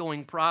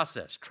 ongoing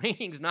process.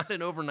 Training is not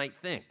an overnight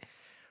thing,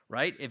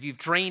 right? If you've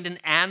trained an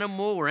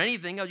animal or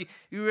anything else,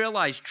 you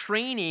realize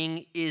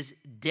training is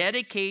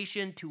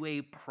dedication to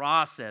a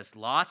process.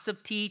 Lots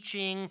of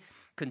teaching,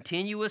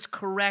 continuous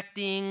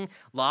correcting,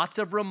 lots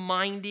of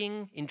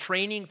reminding. In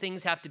training,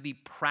 things have to be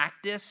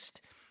practiced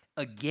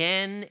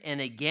again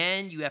and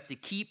again. You have to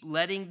keep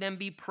letting them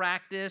be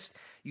practiced.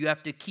 You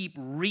have to keep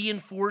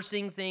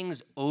reinforcing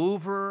things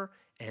over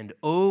and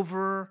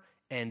over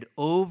and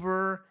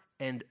over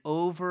and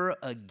over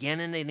again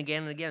and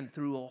again and again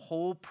through a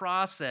whole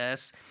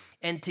process.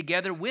 And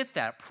together with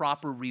that,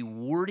 proper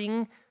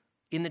rewarding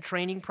in the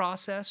training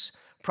process,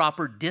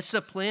 proper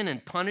discipline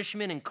and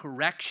punishment and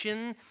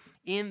correction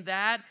in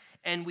that.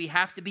 And we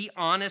have to be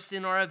honest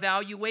in our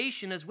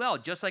evaluation as well.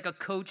 Just like a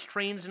coach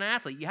trains an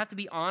athlete, you have to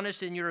be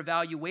honest in your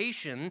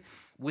evaluation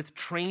with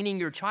training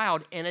your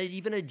child and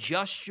even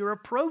adjust your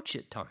approach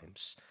at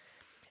times.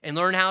 And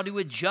learn how to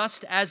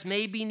adjust as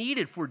may be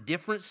needed for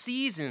different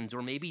seasons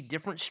or maybe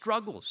different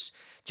struggles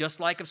Just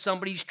like if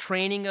somebody's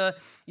training a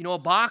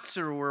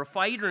boxer or a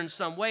fighter in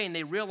some way, and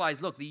they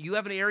realize, look, you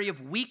have an area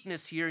of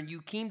weakness here, and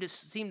you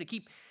seem to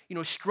keep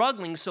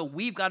struggling, so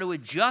we've got to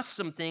adjust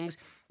some things.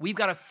 We've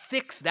got to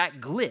fix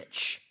that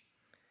glitch,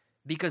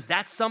 because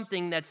that's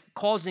something that's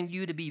causing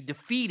you to be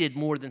defeated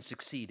more than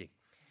succeeding.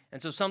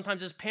 And so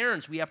sometimes as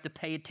parents, we have to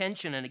pay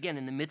attention, and again,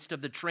 in the midst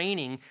of the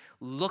training,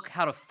 look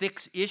how to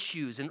fix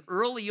issues. And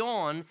early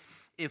on,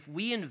 if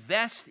we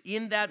invest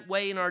in that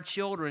way in our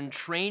children,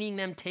 training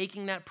them,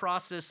 taking that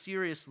process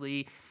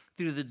seriously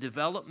through the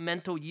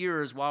developmental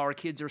years while our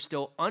kids are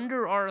still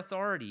under our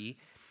authority,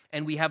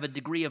 and we have a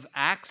degree of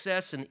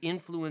access and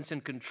influence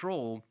and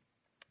control,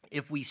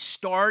 if we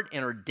start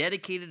and are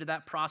dedicated to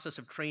that process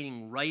of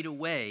training right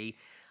away,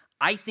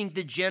 I think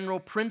the general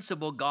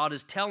principle God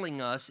is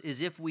telling us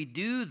is if we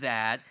do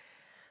that,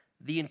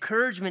 the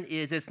encouragement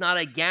is it's not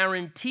a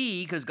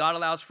guarantee because God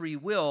allows free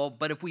will,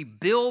 but if we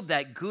build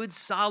that good,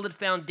 solid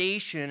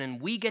foundation and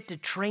we get to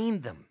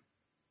train them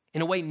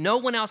in a way no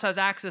one else has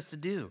access to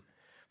do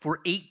for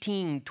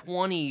 18,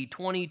 20,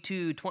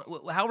 22, 20,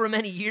 however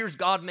many years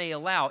God may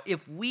allow,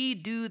 if we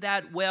do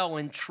that well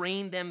and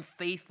train them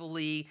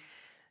faithfully,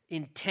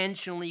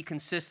 intentionally,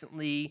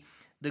 consistently,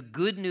 the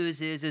good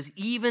news is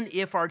even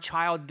if our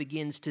child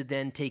begins to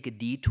then take a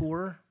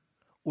detour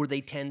or they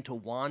tend to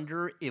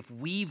wander, if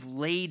we've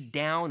laid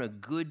down a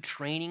good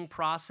training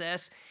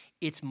process,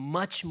 it's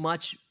much,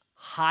 much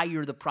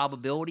higher the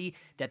probability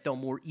that they'll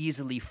more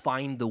easily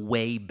find the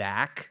way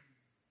back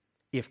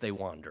if they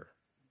wander.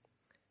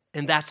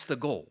 And that's the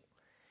goal,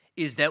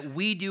 is that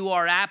we do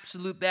our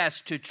absolute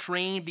best to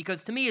train,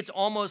 because to me it's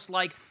almost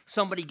like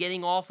somebody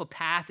getting off a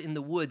path in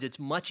the woods. It's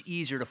much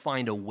easier to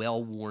find a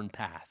well-worn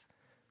path.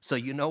 So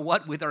you know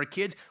what? With our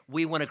kids,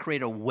 we want to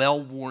create a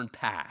well-worn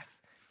path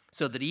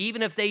so that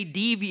even if they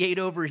deviate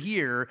over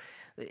here,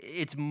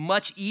 it's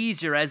much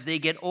easier as they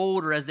get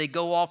older, as they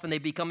go off and they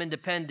become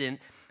independent,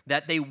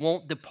 that they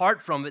won't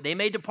depart from it. They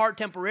may depart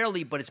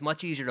temporarily, but it's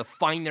much easier to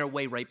find their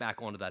way right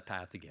back onto that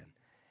path again.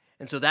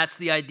 And so that's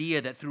the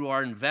idea that through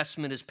our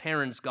investment as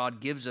parents,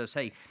 God gives us,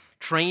 hey,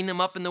 train them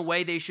up in the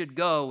way they should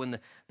go. And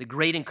the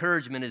great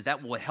encouragement is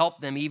that will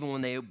help them even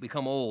when they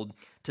become old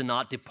to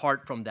not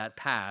depart from that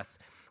path,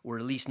 or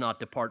at least not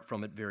depart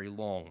from it very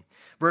long.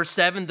 Verse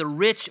 7, the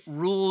rich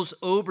rules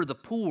over the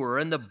poor,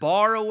 and the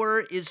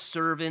borrower is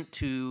servant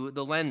to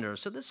the lender.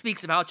 So this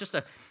speaks about just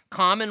a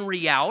common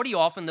reality.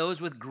 Often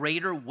those with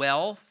greater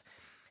wealth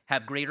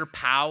have greater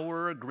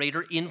power,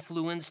 greater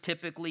influence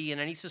typically in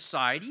any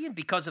society, and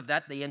because of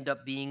that, they end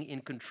up being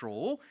in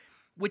control,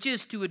 which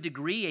is to a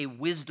degree a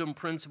wisdom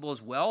principle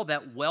as well,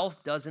 that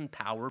wealth does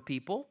empower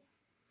people.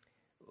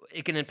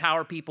 It can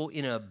empower people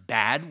in a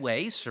bad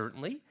way,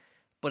 certainly,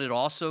 but it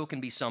also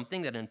can be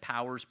something that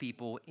empowers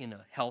people in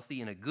a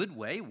healthy and a good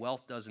way.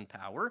 Wealth does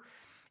empower.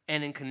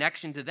 And in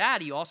connection to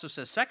that, he also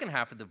says, second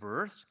half of the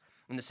verse,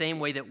 in the same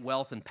way that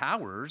wealth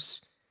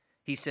empowers,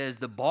 he says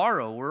the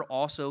borrower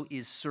also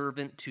is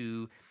servant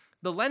to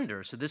the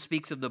lender. So this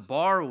speaks of the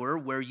borrower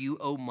where you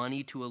owe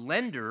money to a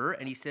lender,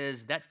 and he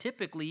says that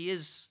typically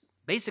is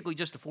basically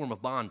just a form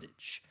of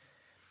bondage.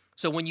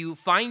 So when you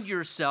find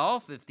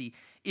yourself, if the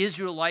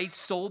Israelites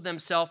sold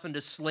themselves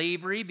into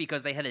slavery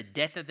because they had a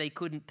debt that they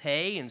couldn't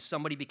pay and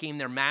somebody became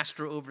their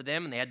master over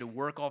them and they had to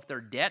work off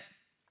their debt,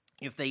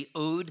 if they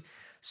owed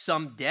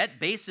some debt,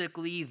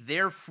 basically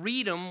their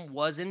freedom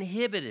was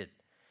inhibited.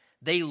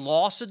 They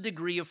lost a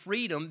degree of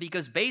freedom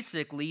because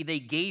basically they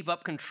gave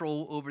up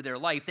control over their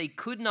life. They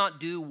could not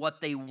do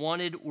what they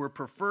wanted or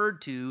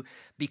preferred to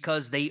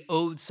because they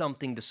owed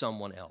something to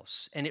someone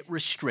else, and it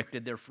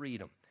restricted their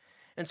freedom.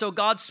 And so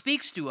God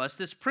speaks to us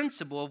this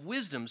principle of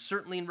wisdom,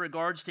 certainly in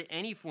regards to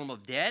any form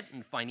of debt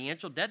and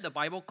financial debt. The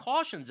Bible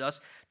cautions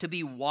us to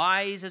be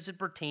wise as it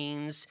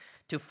pertains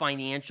to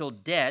financial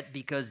debt,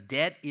 because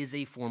debt is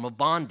a form of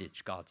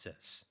bondage, God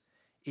says.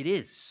 It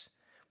is.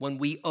 When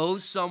we owe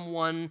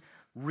someone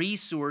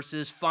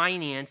resources,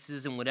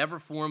 finances, in whatever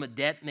form a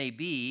debt may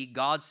be,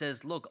 God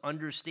says, look,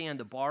 understand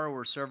the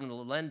borrower, servant of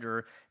the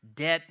lender,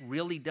 debt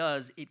really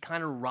does, it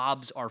kind of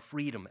robs our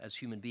freedom as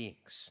human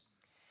beings.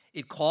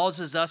 It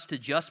causes us to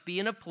just be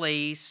in a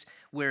place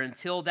where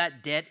until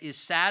that debt is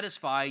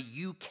satisfied,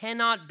 you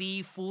cannot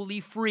be fully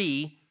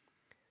free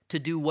to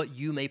do what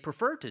you may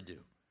prefer to do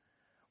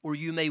or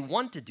you may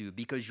want to do,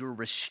 because you're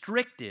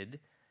restricted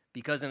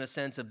because in a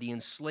sense of the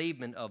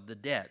enslavement of the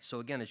debt. So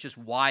again, it's just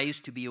wise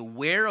to be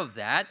aware of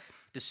that,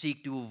 to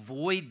seek to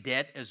avoid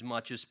debt as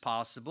much as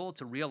possible,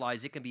 to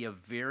realize it can be a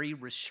very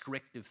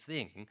restrictive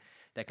thing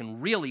that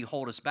can really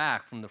hold us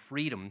back from the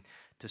freedom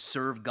to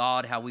serve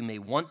God how we may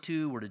want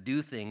to or to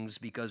do things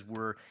because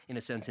we're, in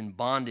a sense, in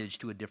bondage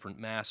to a different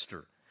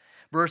master.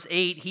 Verse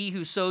 8, he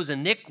who sows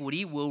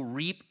iniquity will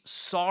reap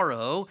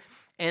sorrow,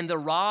 and the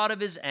rod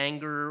of his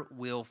anger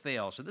will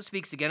fail. So this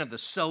speaks again of the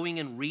sowing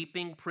and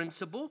reaping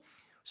principle.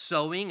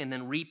 Sowing and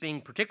then reaping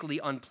particularly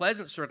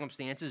unpleasant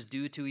circumstances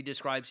due to, he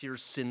describes here,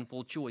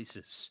 sinful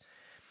choices.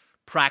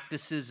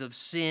 Practices of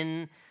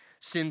sin,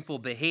 sinful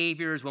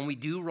behaviors. When we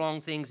do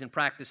wrong things and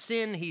practice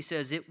sin, he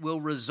says it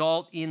will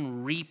result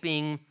in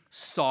reaping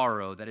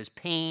sorrow. That is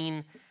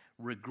pain,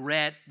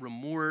 regret,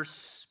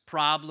 remorse,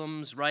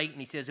 problems, right? And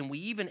he says, and we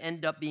even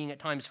end up being at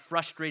times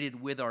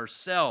frustrated with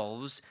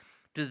ourselves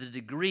to the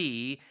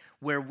degree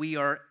where we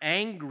are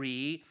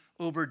angry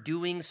over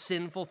doing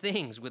sinful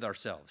things with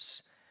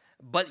ourselves.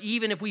 But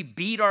even if we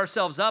beat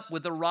ourselves up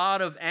with the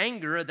rod of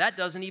anger, that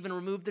doesn't even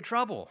remove the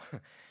trouble.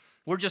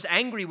 We're just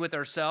angry with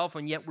ourselves,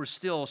 and yet we're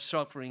still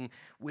suffering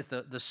with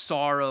the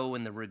sorrow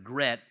and the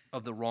regret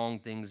of the wrong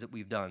things that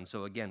we've done.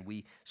 So again,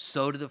 we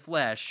sow to the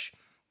flesh,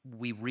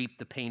 we reap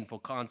the painful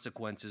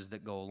consequences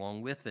that go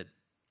along with it.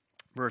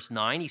 Verse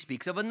 9, he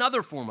speaks of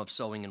another form of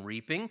sowing and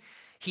reaping.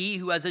 He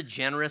who has a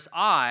generous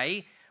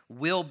eye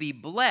will be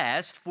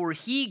blessed, for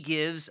he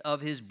gives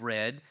of his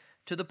bread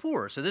to the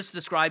poor. So this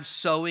describes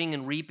sowing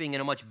and reaping in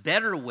a much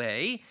better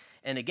way.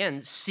 And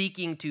again,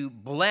 seeking to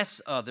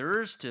bless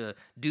others, to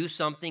do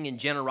something in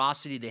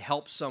generosity to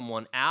help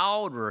someone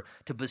out or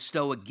to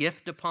bestow a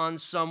gift upon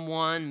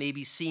someone,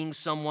 maybe seeing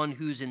someone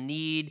who's in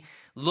need,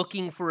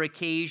 looking for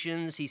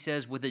occasions. He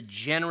says, with a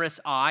generous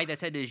eye,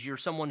 that's it, is you're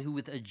someone who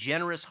with a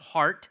generous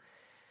heart.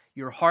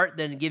 Your heart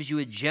then gives you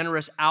a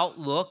generous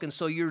outlook, and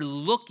so you're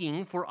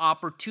looking for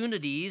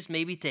opportunities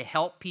maybe to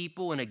help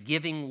people in a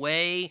giving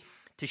way,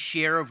 to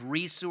share of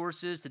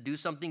resources, to do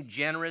something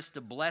generous,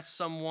 to bless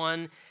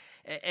someone.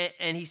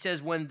 And he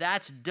says when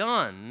that's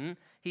done,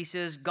 he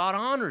says God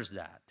honors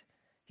that.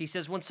 He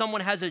says when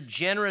someone has a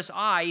generous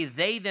eye,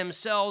 they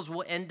themselves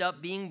will end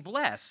up being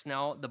blessed.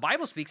 Now, the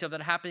Bible speaks of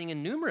that happening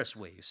in numerous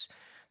ways.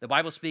 The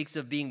Bible speaks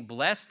of being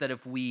blessed, that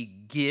if we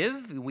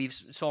give, we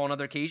saw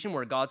another occasion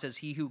where God says,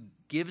 he who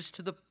gives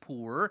to the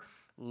poor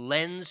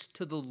lends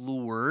to the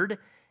Lord,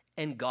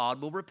 and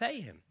God will repay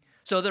him.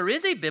 So there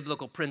is a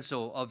biblical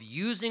principle of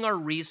using our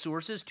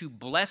resources to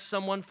bless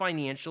someone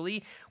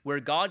financially, where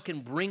God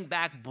can bring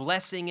back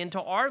blessing into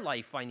our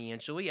life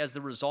financially as the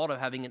result of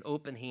having an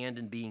open hand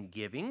and being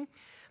giving.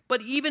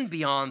 But even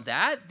beyond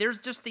that, there's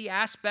just the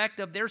aspect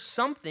of there's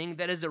something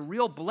that is a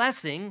real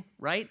blessing,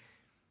 right?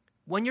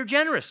 When you're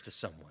generous to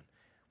someone.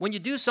 When you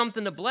do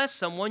something to bless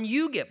someone,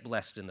 you get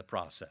blessed in the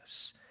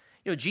process.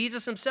 You know,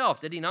 Jesus himself,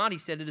 did he not? He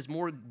said it is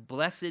more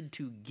blessed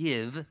to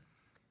give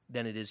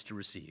than it is to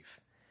receive.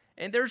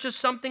 And there's just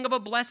something of a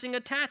blessing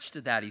attached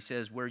to that, he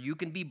says, where you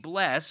can be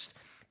blessed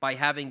by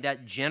having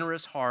that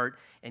generous heart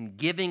and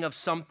giving of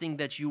something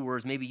that's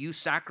yours, maybe you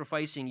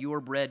sacrificing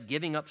your bread,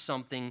 giving up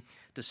something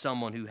to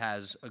someone who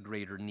has a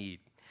greater need.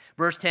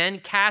 Verse 10,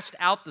 cast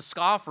out the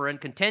scoffer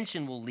and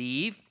contention will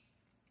leave.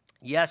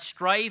 Yes,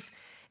 strife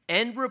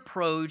and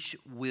reproach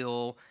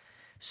will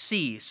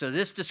cease. So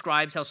this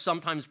describes how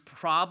sometimes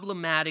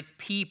problematic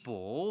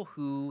people,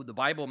 who the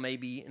Bible may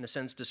be, in a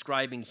sense,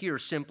 describing here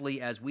simply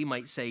as we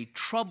might say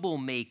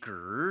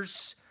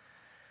troublemakers,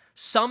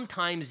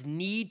 sometimes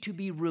need to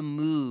be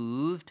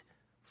removed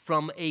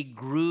from a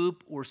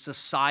group or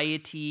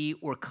society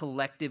or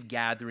collective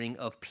gathering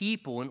of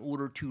people in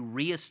order to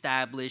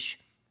reestablish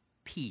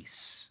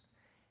peace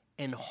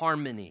and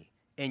harmony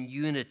and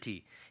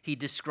unity. He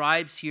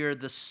describes here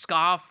the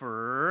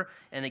scoffer,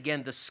 and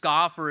again, the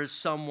scoffer is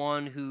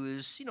someone who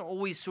is,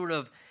 always sort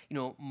of,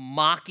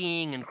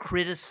 mocking and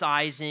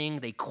criticizing.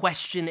 They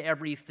question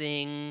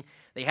everything.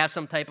 They have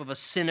some type of a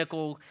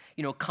cynical,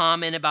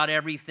 comment about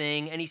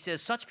everything. And he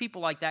says such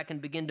people like that can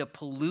begin to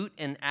pollute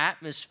an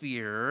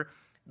atmosphere.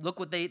 Look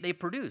what they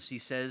produce. He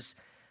says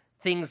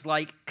things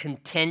like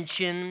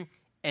contention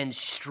and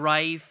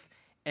strife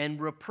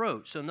and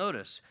reproach. So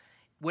notice,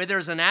 where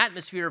there's an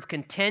atmosphere of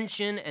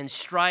contention and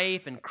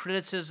strife and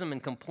criticism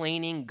and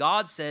complaining,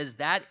 God says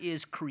that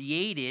is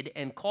created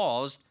and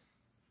caused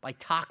by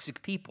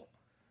toxic people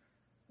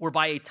or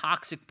by a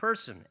toxic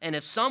person. And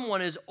if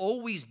someone is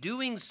always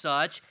doing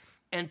such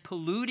and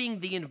polluting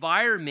the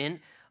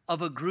environment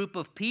of a group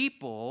of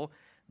people,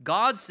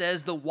 God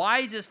says the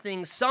wisest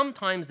thing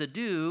sometimes to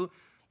do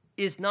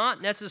is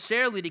not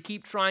necessarily to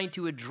keep trying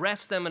to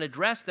address them.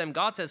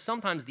 God says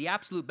sometimes the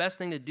absolute best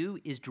thing to do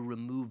is to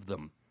remove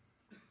them.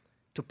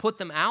 To put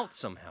them out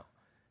somehow,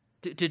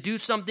 to do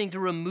something to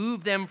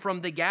remove them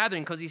from the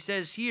gathering, because he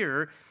says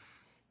here,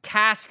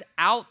 cast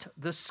out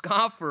the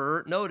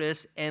scoffer,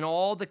 notice, and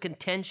all the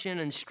contention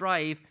and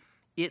strife,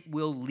 it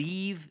will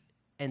leave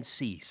and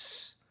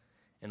cease.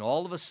 And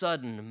all of a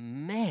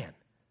sudden, man,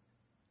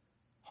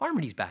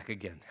 harmony's back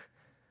again.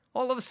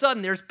 All of a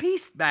sudden, there's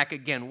peace back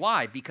again.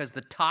 Why? Because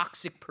the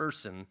toxic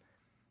person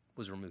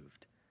was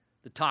removed.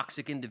 The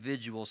toxic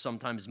individual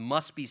sometimes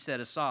must be set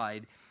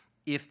aside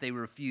if they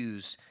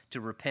refuse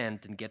to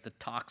repent and get the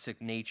toxic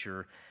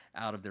nature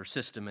out of their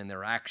system and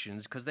their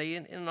actions, because they,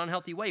 in an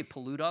unhealthy way,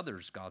 pollute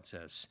others, God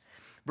says.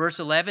 Verse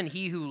 11,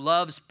 he who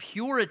loves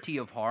purity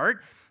of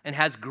heart and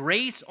has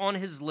grace on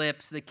his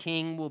lips, the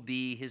king will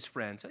be his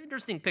friend. So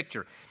interesting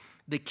picture.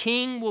 The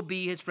king will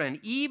be his friend.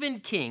 Even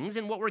kings,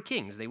 and what were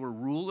kings? They were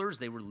rulers,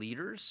 they were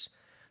leaders.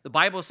 The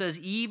Bible says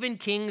even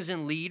kings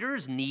and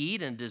leaders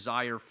need and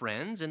desire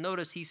friends. And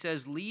notice he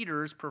says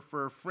leaders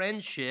prefer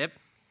friendship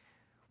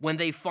when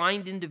they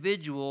find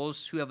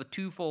individuals who have a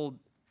twofold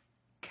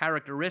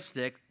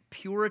characteristic,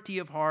 purity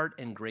of heart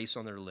and grace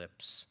on their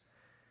lips.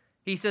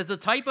 He says the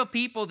type of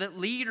people that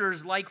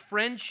leaders like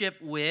friendship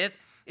with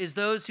is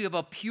those who have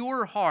a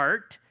pure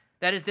heart.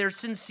 That is, they're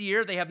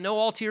sincere. They have no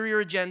ulterior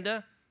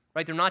agenda,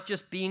 right? They're not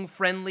just being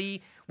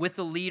friendly with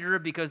the leader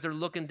because they're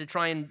looking to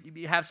try and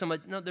have some,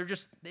 no, they're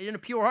in a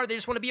pure heart. They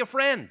just want to be a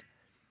friend.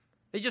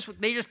 They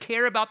just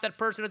care about that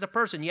person as a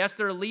person. Yes,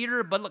 they're a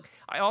leader, but look,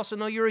 I also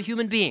know you're a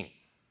human being.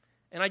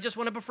 And I just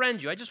want to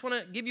befriend you. I just want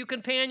to give you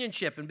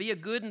companionship and be a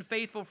good and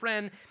faithful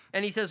friend.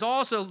 And he says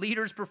also,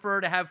 leaders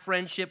prefer to have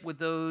friendship with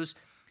those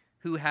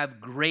who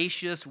have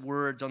gracious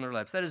words on their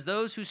lips. That is,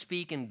 those who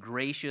speak in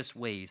gracious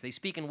ways. They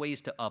speak in ways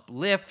to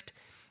uplift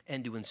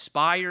and to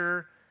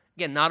inspire.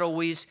 Again, not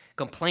always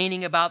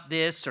complaining about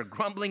this or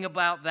grumbling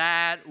about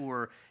that,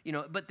 or,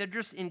 but they're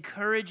just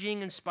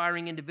encouraging,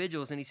 inspiring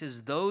individuals. And he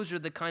says those are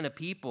the kind of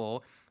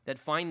people that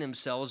find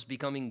themselves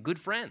becoming good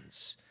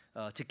friends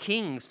to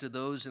kings, to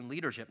those in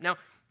leadership. Now,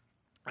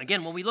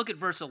 again, when we look at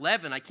verse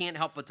 11, I can't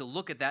help but to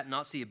look at that and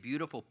not see a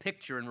beautiful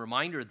picture and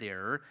reminder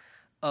there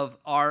of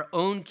our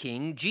own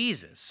King,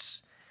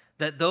 Jesus.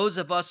 That those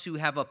of us who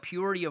have a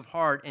purity of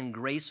heart and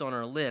grace on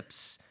our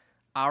lips,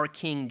 our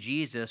King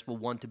Jesus will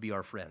want to be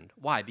our friend.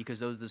 Why? Because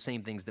those are the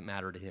same things that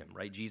matter to him,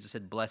 right? Jesus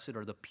said, blessed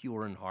are the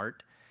pure in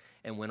heart.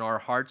 And when our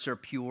hearts are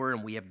pure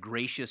and we have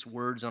gracious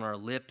words on our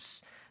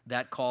lips,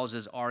 that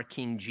causes our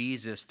King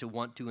Jesus to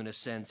want to, in a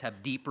sense,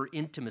 have deeper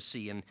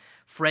intimacy and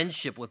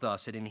friendship with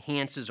us. It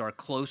enhances our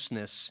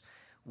closeness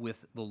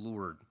with the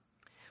Lord.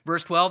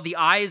 Verse 12, the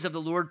eyes of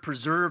the Lord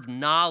preserve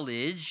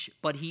knowledge,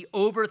 but he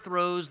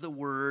overthrows the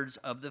words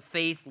of the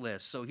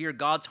faithless. So here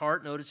God's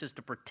heart, notice, is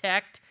to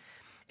protect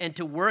and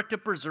to work to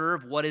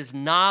preserve what is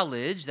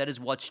knowledge, that is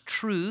what's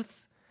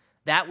truth,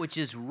 that which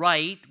is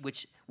right,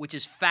 which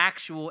is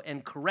factual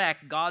and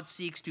correct. God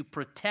seeks to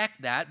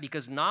protect that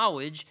because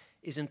knowledge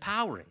is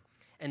empowering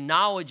and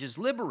knowledge is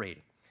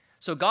liberating.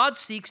 So God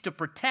seeks to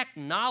protect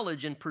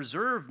knowledge and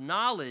preserve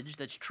knowledge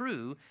that's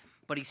true,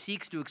 but he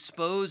seeks to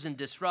expose and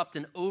disrupt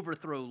and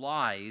overthrow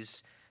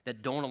lies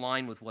that don't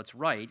align with what's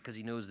right, because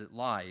he knows that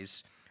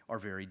lies are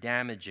very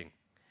damaging.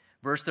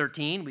 Verse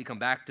 13, we come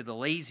back to the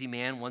lazy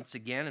man once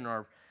again in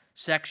our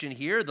section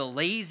here. The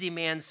lazy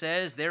man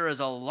says, there is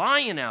a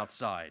lion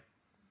outside.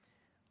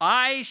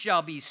 I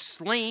shall be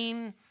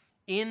slain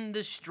in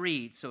the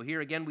street. So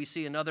here again we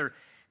see another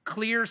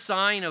clear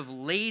sign of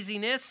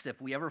laziness. If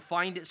we ever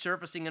find it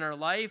surfacing in our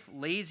life,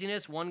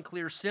 laziness, one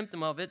clear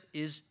symptom of it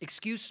is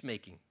excuse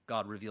making,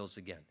 God reveals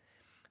again.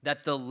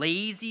 That the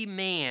lazy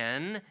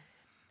man,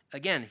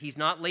 again, he's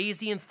not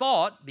lazy in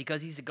thought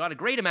because he's got a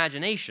great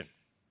imagination,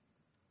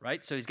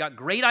 right? So he's got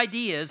great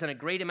ideas and a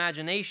great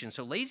imagination.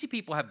 So lazy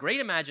people have great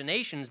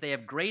imaginations, they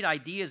have great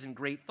ideas and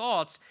great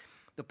thoughts.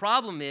 The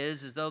problem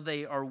is though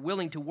they are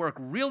willing to work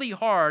really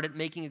hard at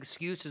making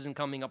excuses and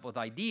coming up with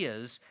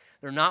ideas,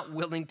 they're not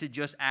willing to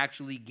just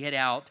actually get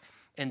out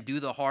and do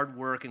the hard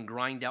work and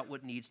grind out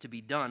what needs to be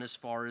done as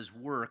far as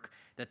work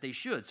that they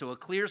should. So a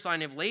clear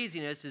sign of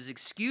laziness is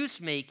excuse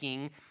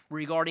making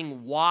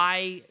regarding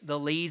why the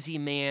lazy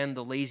man,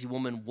 the lazy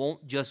woman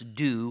won't just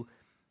do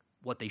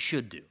what they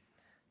should do,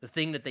 the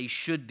thing that they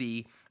should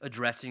be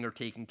addressing or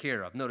taking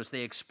care of. Notice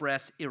they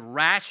express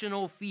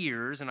irrational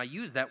fears, and I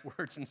use that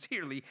word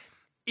sincerely,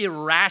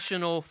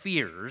 irrational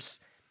fears.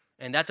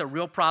 And that's a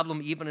real problem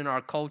even in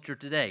our culture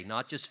today.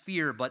 Not just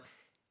fear, but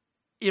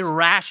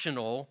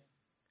irrational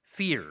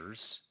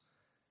fears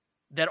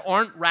that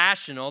aren't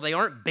rational. They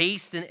aren't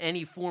based in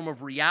any form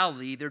of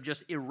reality. They're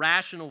just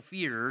irrational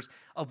fears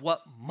of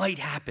what might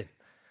happen.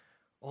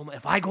 Oh,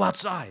 if I go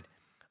outside,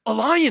 a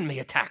lion may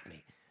attack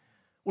me.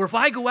 Or if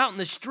I go out in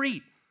the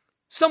street,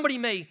 somebody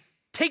may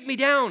take me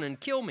down and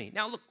kill me.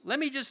 Now, look, let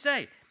me just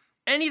say,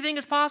 anything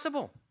is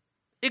possible.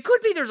 It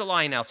could be there's a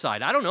lion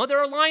outside. I don't know. There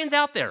are lions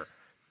out there.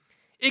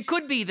 It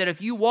could be that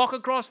if you walk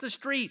across the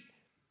street,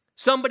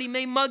 somebody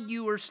may mug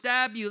you or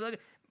stab you,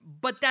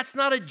 but that's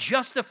not a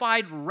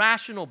justified,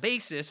 rational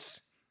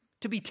basis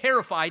to be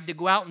terrified to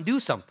go out and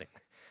do something.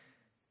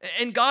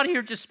 And God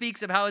here just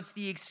speaks of how it's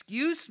the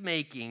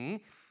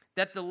excuse-making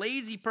that the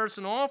lazy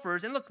person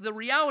offers. And look, the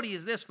reality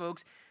is this,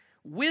 folks.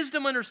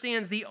 Wisdom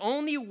understands the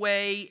only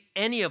way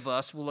any of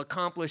us will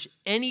accomplish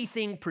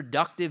anything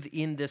productive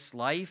in this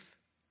life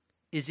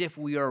is if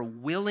we are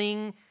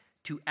willing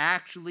to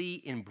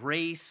actually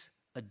embrace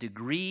a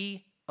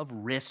degree of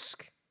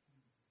risk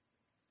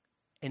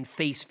and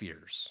face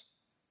fears.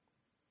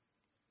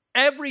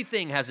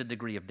 Everything has a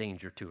degree of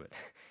danger to it.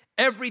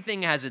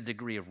 Everything has a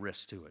degree of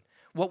risk to it.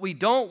 What we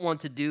don't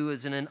want to do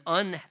is in an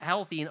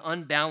unhealthy and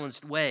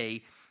unbalanced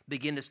way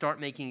begin to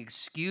start making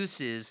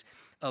excuses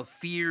of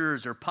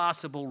fears or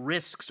possible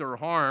risks or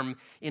harm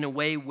in a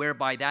way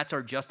whereby that's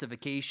our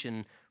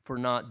justification for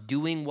not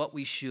doing what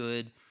we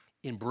should,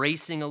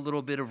 embracing a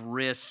little bit of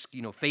risk,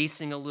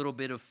 facing a little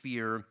bit of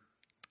fear,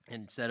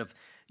 instead of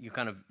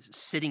kind of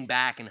sitting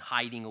back and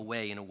hiding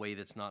away in a way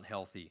that's not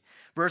healthy.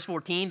 Verse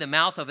 14, the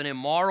mouth of an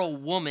immoral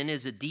woman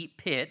is a deep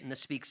pit, and this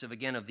speaks of,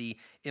 again, of the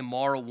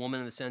immoral woman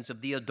in the sense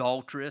of the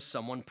adulteress,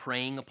 someone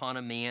preying upon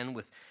a man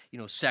with,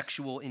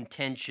 sexual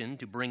intention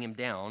to bring him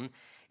down,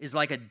 is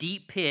like a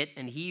deep pit,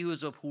 and he who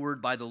is abhorred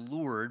by the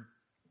Lord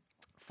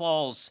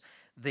falls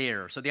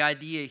there. So the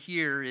idea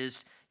here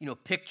is,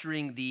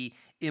 picturing the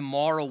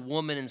immoral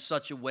woman in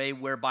such a way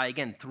whereby,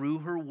 again, through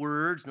her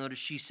words, notice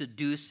she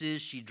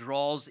seduces, she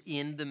draws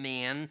in the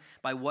man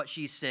by what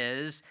she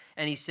says.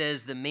 And he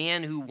says the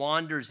man who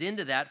wanders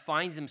into that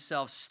finds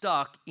himself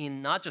stuck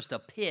in not just a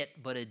pit,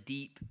 but a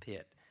deep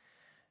pit.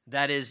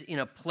 That is in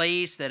a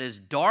place that is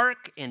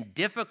dark and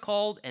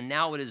difficult, and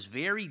now it is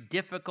very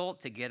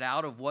difficult to get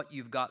out of what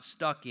you've got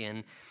stuck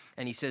in.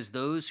 And he says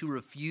those who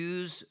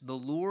refuse the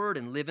Lord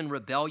and live in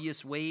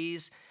rebellious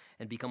ways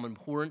and become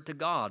abhorrent to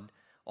God,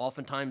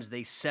 oftentimes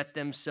they set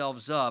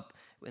themselves up,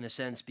 in a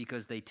sense,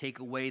 because they take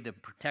away the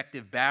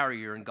protective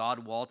barrier, and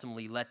God will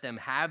ultimately let them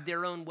have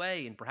their own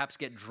way and perhaps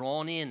get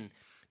drawn in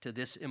to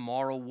this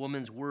immoral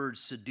woman's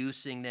words,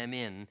 seducing them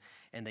in,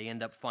 and they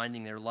end up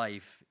finding their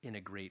life in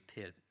a great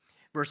pit.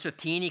 Verse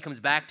 15, he comes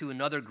back to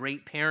another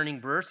great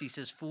parenting verse. He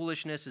says,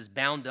 foolishness is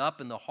bound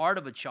up in the heart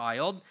of a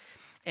child,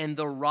 and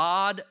the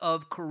rod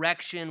of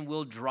correction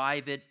will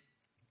drive it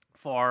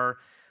far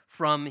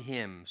from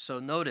him. So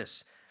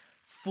notice,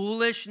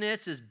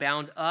 foolishness is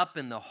bound up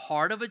in the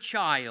heart of a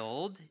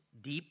child,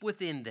 deep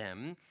within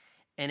them,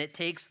 and it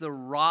takes the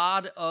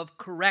rod of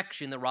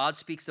correction. The rod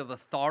speaks of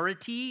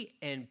authority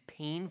and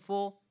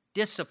painful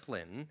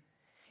discipline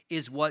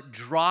is what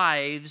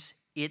drives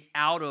it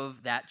out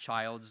of that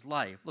child's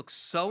life. Look,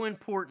 so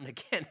important,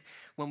 again,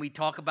 when we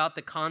talk about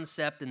the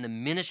concept and the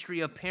ministry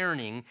of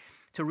parenting,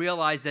 to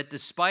realize that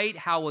despite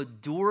how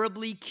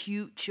adorably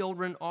cute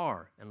children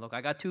are, and look,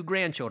 I got 2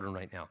 grandchildren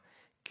right now,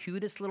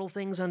 cutest little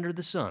things under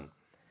the sun.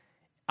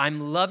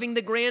 I'm loving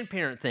the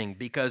grandparent thing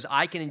because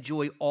I can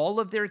enjoy all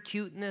of their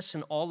cuteness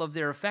and all of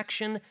their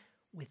affection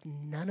with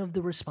none of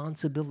the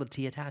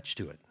responsibility attached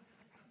to it.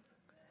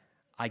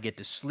 I get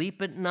to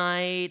sleep at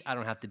night. I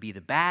don't have to be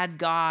the bad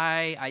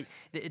guy.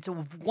 It's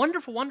a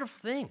wonderful,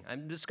 wonderful thing.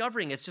 I'm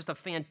discovering it's just a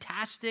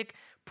fantastic,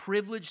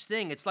 privileged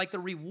thing. It's like the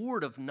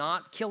reward of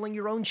not killing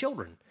your own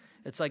children.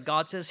 It's like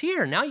God says,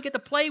 here, now you get to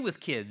play with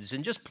kids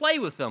and just play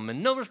with them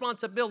and no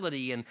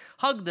responsibility and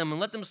hug them and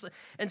let them sleep.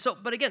 And so,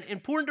 but again,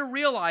 important to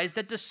realize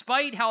that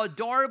despite how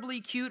adorably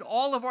cute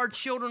all of our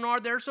children are,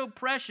 they're so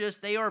precious,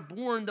 they are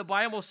born, the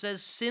Bible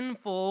says,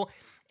 sinful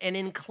and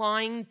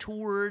inclined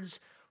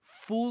towards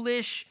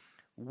foolish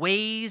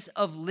ways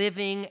of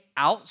living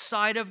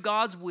outside of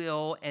God's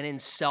will and in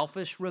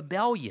selfish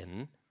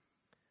rebellion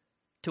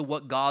to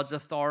what God's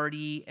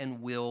authority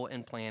and will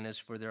and plan is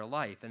for their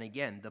life. And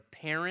again, the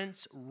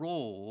parent's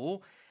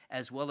role,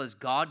 as well as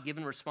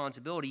God-given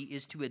responsibility,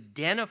 is to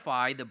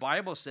identify, the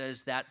Bible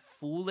says, that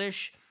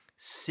foolish,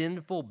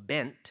 sinful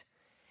bent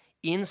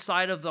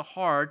inside of the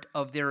heart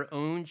of their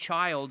own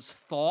child's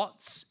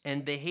thoughts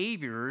and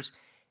behaviors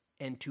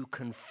and to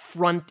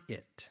confront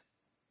it.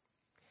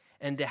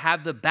 And to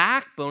have the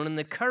backbone and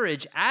the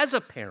courage as a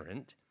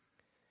parent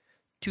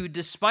to,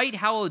 despite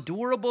how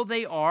adorable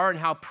they are and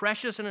how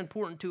precious and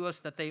important to us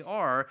that they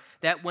are,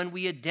 that when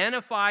we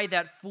identify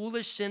that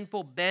foolish,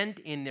 sinful bent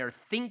in their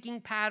thinking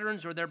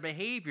patterns or their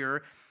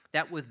behavior,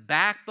 that with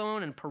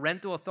backbone and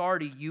parental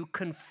authority, you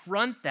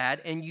confront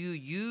that and you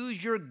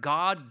use your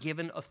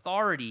God-given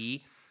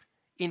authority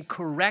in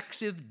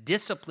corrective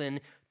discipline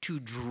to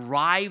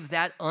drive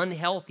that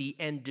unhealthy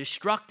and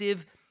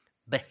destructive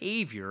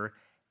behavior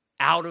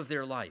out of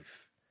their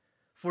life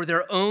for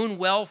their own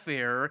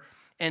welfare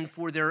and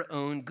for their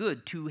own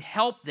good, to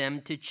help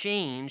them to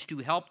change, to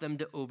help them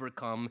to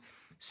overcome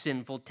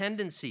sinful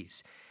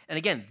tendencies. And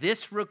again,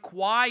 this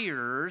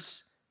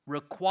requires,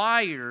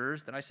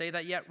 did I say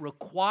that yet?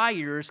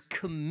 Requires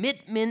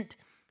commitment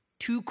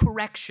to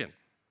correction.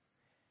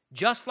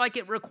 Just like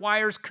it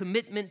requires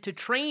commitment to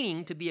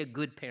training to be a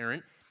good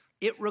parent,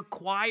 it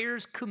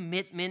requires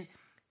commitment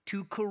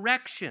to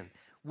correction,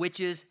 which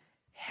is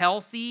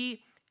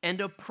healthy and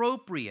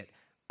appropriate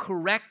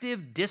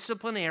corrective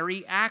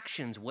disciplinary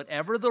actions,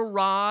 whatever the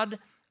rod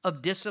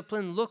of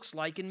discipline looks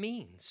like and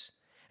means.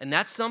 And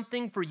that's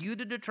something for you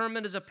to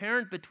determine as a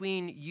parent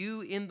between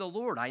you and the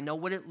Lord. I know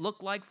what it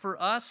looked like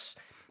for us,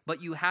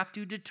 but you have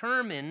to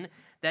determine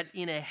that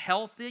in a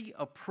healthy,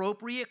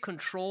 appropriate,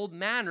 controlled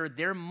manner,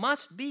 there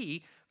must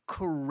be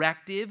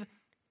corrective,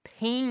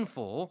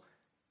 painful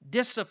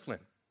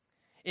discipline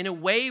in a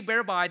way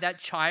whereby that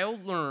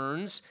child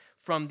learns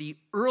from the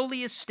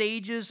earliest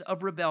stages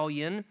of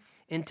rebellion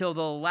until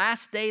the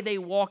last day they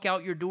walk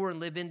out your door and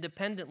live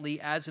independently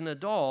as an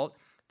adult,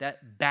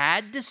 that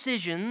bad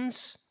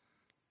decisions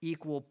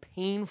equal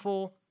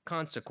painful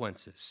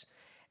consequences.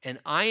 And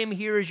I am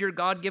here as your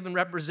God-given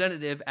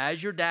representative,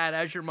 as your dad,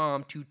 as your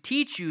mom, to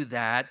teach you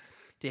that,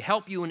 to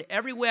help you in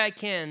every way I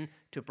can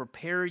to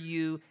prepare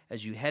you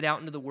as you head out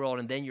into the world,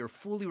 and then you're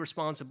fully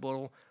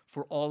responsible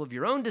for all of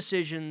your own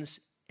decisions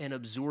and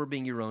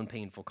absorbing your own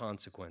painful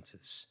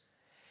consequences.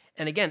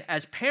 And again,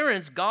 as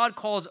parents, God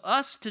calls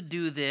us to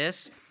do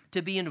this,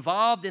 to be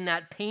involved in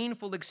that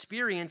painful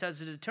experience as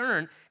a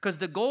deterrent, because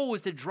the goal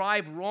was to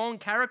drive wrong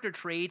character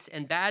traits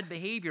and bad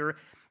behavior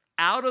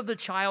out of the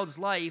child's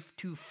life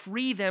to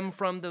free them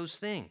from those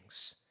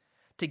things,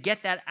 to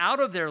get that out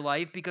of their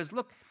life, because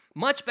look,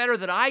 much better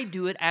that I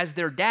do it as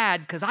their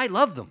dad because I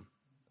love them.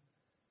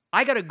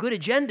 I got a good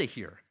agenda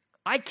here.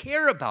 I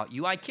care about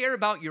you. I care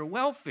about your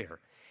welfare.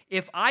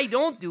 If I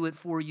don't do it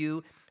for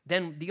you,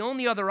 then the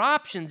only other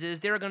options is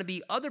there are going to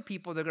be other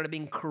people that are going to be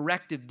in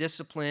corrective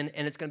discipline,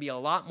 and it's going to be a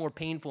lot more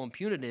painful and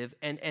punitive,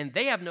 and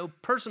they have no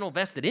personal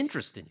vested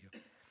interest in you.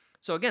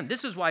 So again,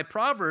 this is why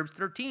Proverbs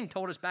 13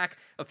 told us back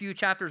a few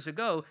chapters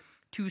ago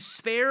to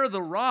spare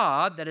the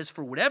rod, that is,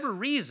 for whatever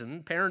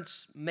reason,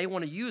 parents may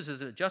want to use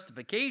as a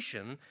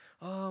justification,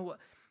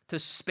 to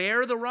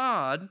spare the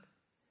rod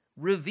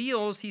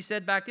reveals, he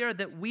said back there,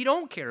 that we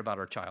don't care about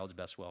our child's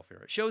best welfare.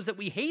 It shows that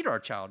we hate our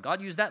child.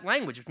 God used that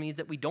language, which means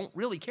that we don't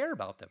really care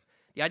about them.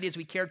 The idea is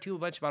we care too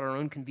much about our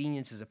own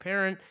convenience as a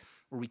parent,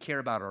 or we care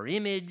about our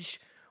image,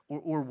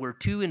 or we're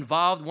too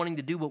involved wanting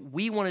to do what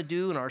we want to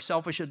do in our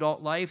selfish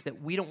adult life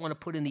that we don't want to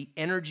put in the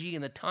energy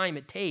and the time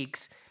it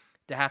takes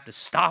to have to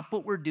stop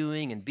what we're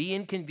doing and be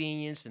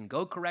inconvenienced and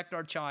go correct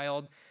our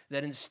child,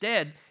 that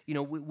instead,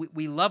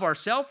 we love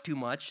ourselves too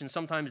much, and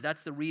sometimes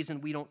that's the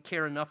reason we don't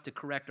care enough to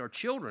correct our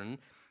children.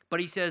 But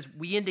he says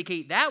we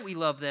indicate that we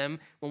love them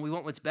when we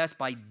want what's best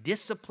by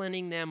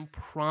disciplining them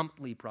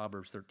promptly,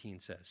 Proverbs 13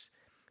 says.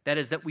 That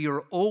is, that we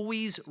are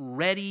always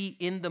ready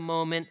in the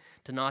moment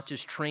to not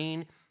just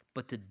train,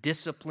 but to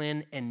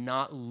discipline and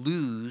not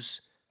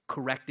lose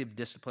corrective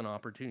discipline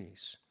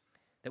opportunities.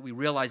 That we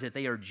realize that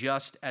they are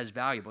just as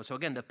valuable. So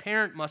again, the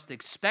parent must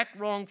expect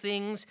wrong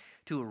things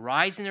to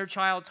arise in their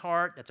child's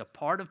heart. That's a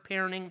part of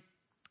parenting.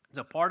 It's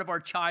a part of our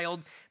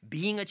child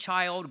being a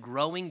child,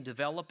 growing,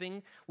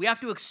 developing. We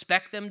have to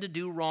expect them to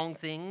do wrong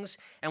things,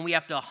 and we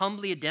have to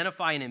humbly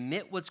identify and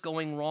admit what's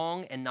going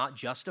wrong and not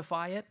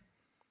justify it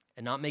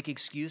and not make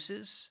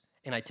excuses.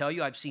 And I tell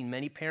you, I've seen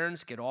many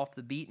parents get off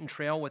the beaten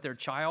trail with their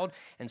child,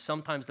 and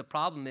sometimes the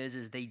problem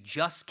is they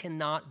just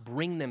cannot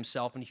bring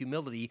themselves in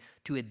humility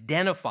to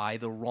identify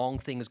the wrong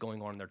things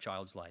going on in their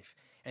child's life.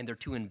 And they're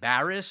too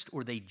embarrassed,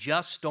 or they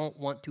just don't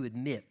want to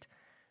admit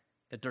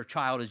that their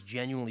child is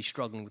genuinely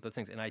struggling with those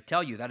things. And I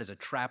tell you, that is a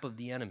trap of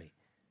the enemy.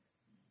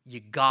 You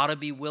got to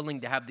be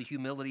willing to have the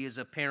humility as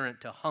a parent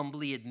to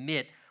humbly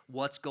admit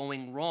what's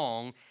going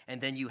wrong,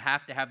 and then you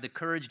have to have the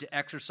courage to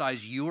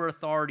exercise your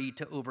authority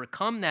to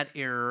overcome that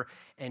error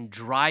and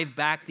drive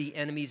back the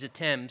enemy's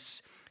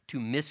attempts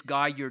to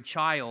misguide your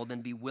child,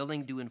 and be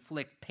willing to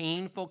inflict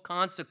painful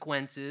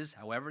consequences,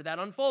 however that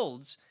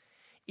unfolds,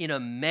 in a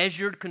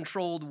measured,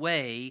 controlled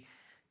way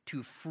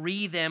to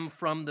free them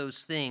from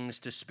those things,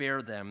 to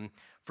spare them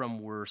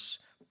from worse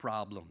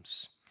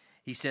problems.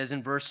 He says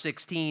in verse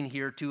 16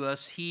 here to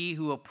us, "He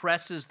who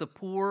oppresses the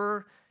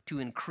poor to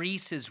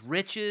increase his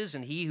riches,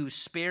 and he who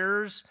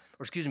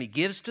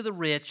gives to the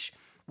rich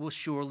will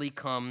surely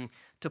come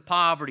to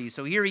poverty."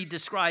 So here he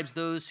describes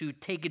those who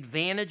take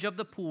advantage of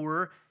the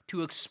poor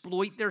to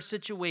exploit their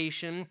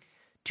situation,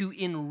 to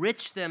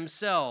enrich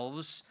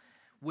themselves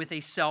with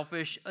a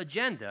selfish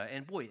agenda.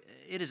 And boy,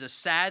 it is a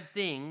sad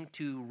thing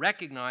to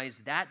recognize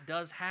that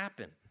does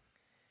happen.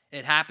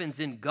 It happens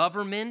in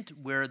government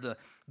where the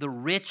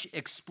rich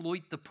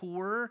exploit the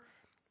poor.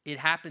 It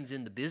happens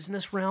in the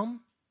business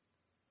realm,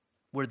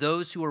 where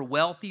those who are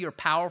wealthy or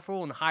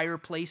powerful in higher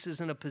places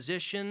in a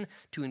position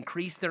to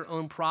increase their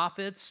own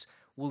profits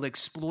will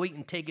exploit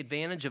and take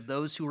advantage of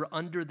those who are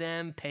under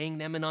them, paying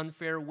them an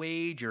unfair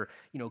wage, or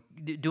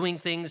doing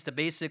things to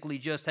basically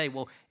just, hey,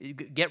 well,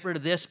 get rid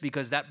of this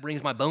because that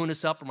brings my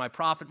bonus up or my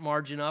profit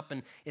margin up.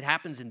 And it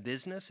happens in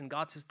business, and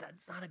God says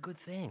that's not a good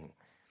thing.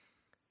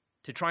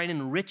 To try and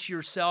enrich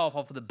yourself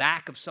off of the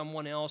back of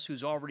someone else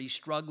who's already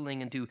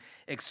struggling and to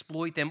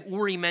exploit them.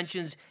 Or he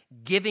mentions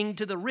giving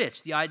to the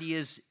rich. The idea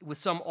is with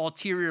some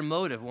ulterior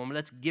motive. Well,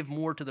 let's give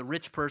more to the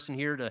rich person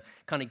here to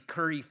kind of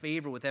curry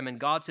favor with them. And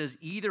God says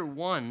either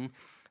one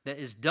that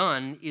is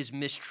done is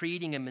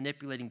mistreating and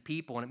manipulating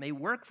people. And it may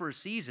work for a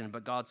season,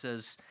 but God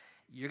says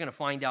you're going to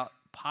find out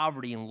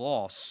poverty and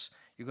loss.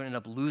 You're going to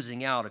end up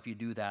losing out if you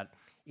do that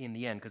in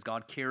the end, because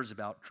God cares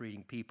about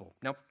treating people.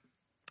 Now,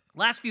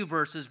 last few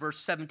verses, verse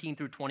 17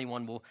 through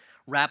 21, we'll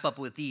wrap up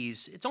with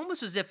these. It's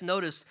almost as if,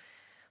 notice,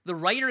 the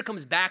writer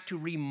comes back to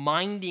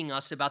reminding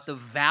us about the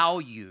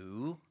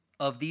value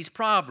of these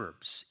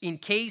Proverbs. In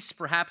case,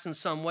 perhaps in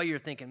some way, you're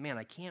thinking, man,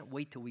 I can't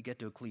wait till we get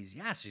to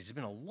Ecclesiastes. It's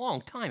been a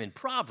long time in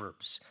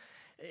Proverbs.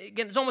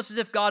 Again, it's almost as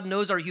if God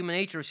knows our human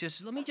nature. So he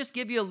says, let me just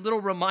give you a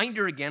little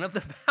reminder again of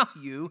the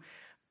value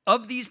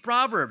of these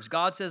Proverbs.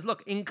 God says,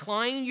 look,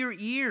 incline your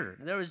ear.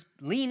 There is,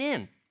 lean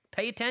in,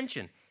 pay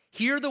attention.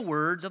 Hear the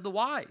words of the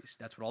wise.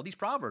 That's what all these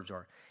Proverbs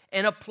are.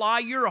 And apply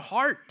your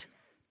heart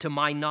to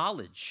my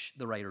knowledge,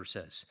 the writer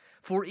says.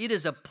 For it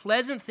is a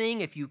pleasant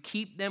thing if you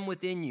keep them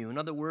within you. In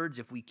other words,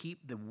 if we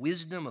keep the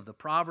wisdom of the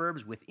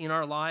Proverbs within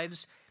our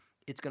lives,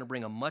 it's going to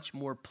bring a much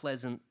more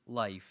pleasant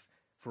life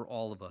for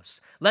all of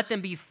us. Let them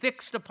be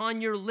fixed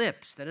upon your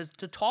lips. That is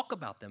to talk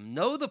about them.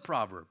 Know the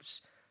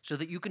Proverbs so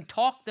that you can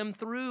talk them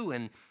through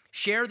and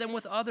share them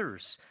with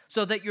others,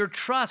 so that your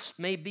trust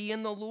may be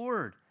in the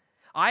Lord.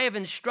 I have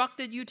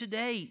instructed you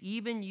today,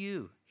 even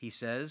you, he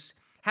says.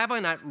 Have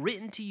I not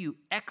written to you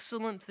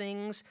excellent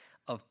things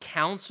of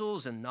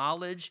counsels and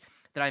knowledge,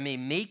 that I may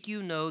make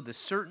you know the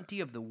certainty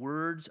of the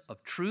words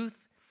of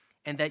truth,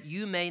 and that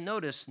you may,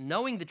 notice,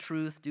 knowing the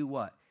truth, do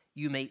what?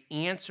 You may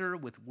answer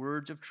with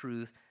words of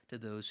truth to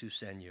those who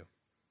send you.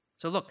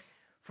 So look,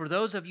 for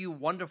those of you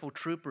wonderful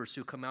troopers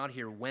who come out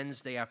here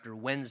Wednesday after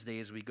Wednesday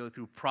as we go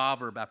through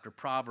proverb after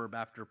proverb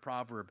after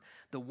proverb,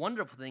 the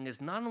wonderful thing is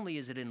not only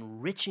is it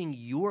enriching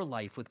your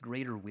life with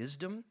greater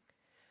wisdom,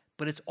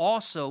 but it's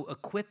also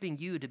equipping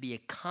you to be a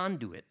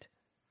conduit,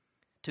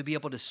 to be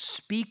able to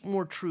speak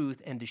more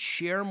truth and to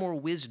share more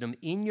wisdom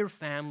in your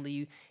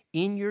family,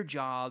 in your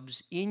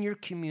jobs, in your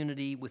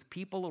community, with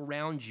people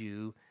around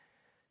you,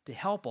 to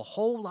help a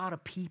whole lot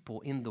of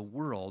people in the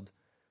world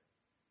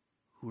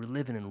who are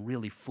living in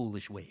really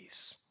foolish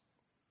ways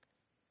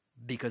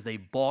because they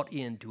bought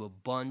into a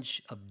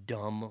bunch of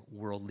dumb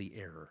worldly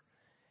error.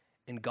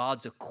 And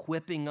God's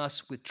equipping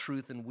us with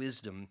truth and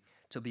wisdom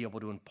to be able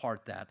to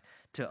impart that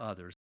to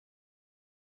others.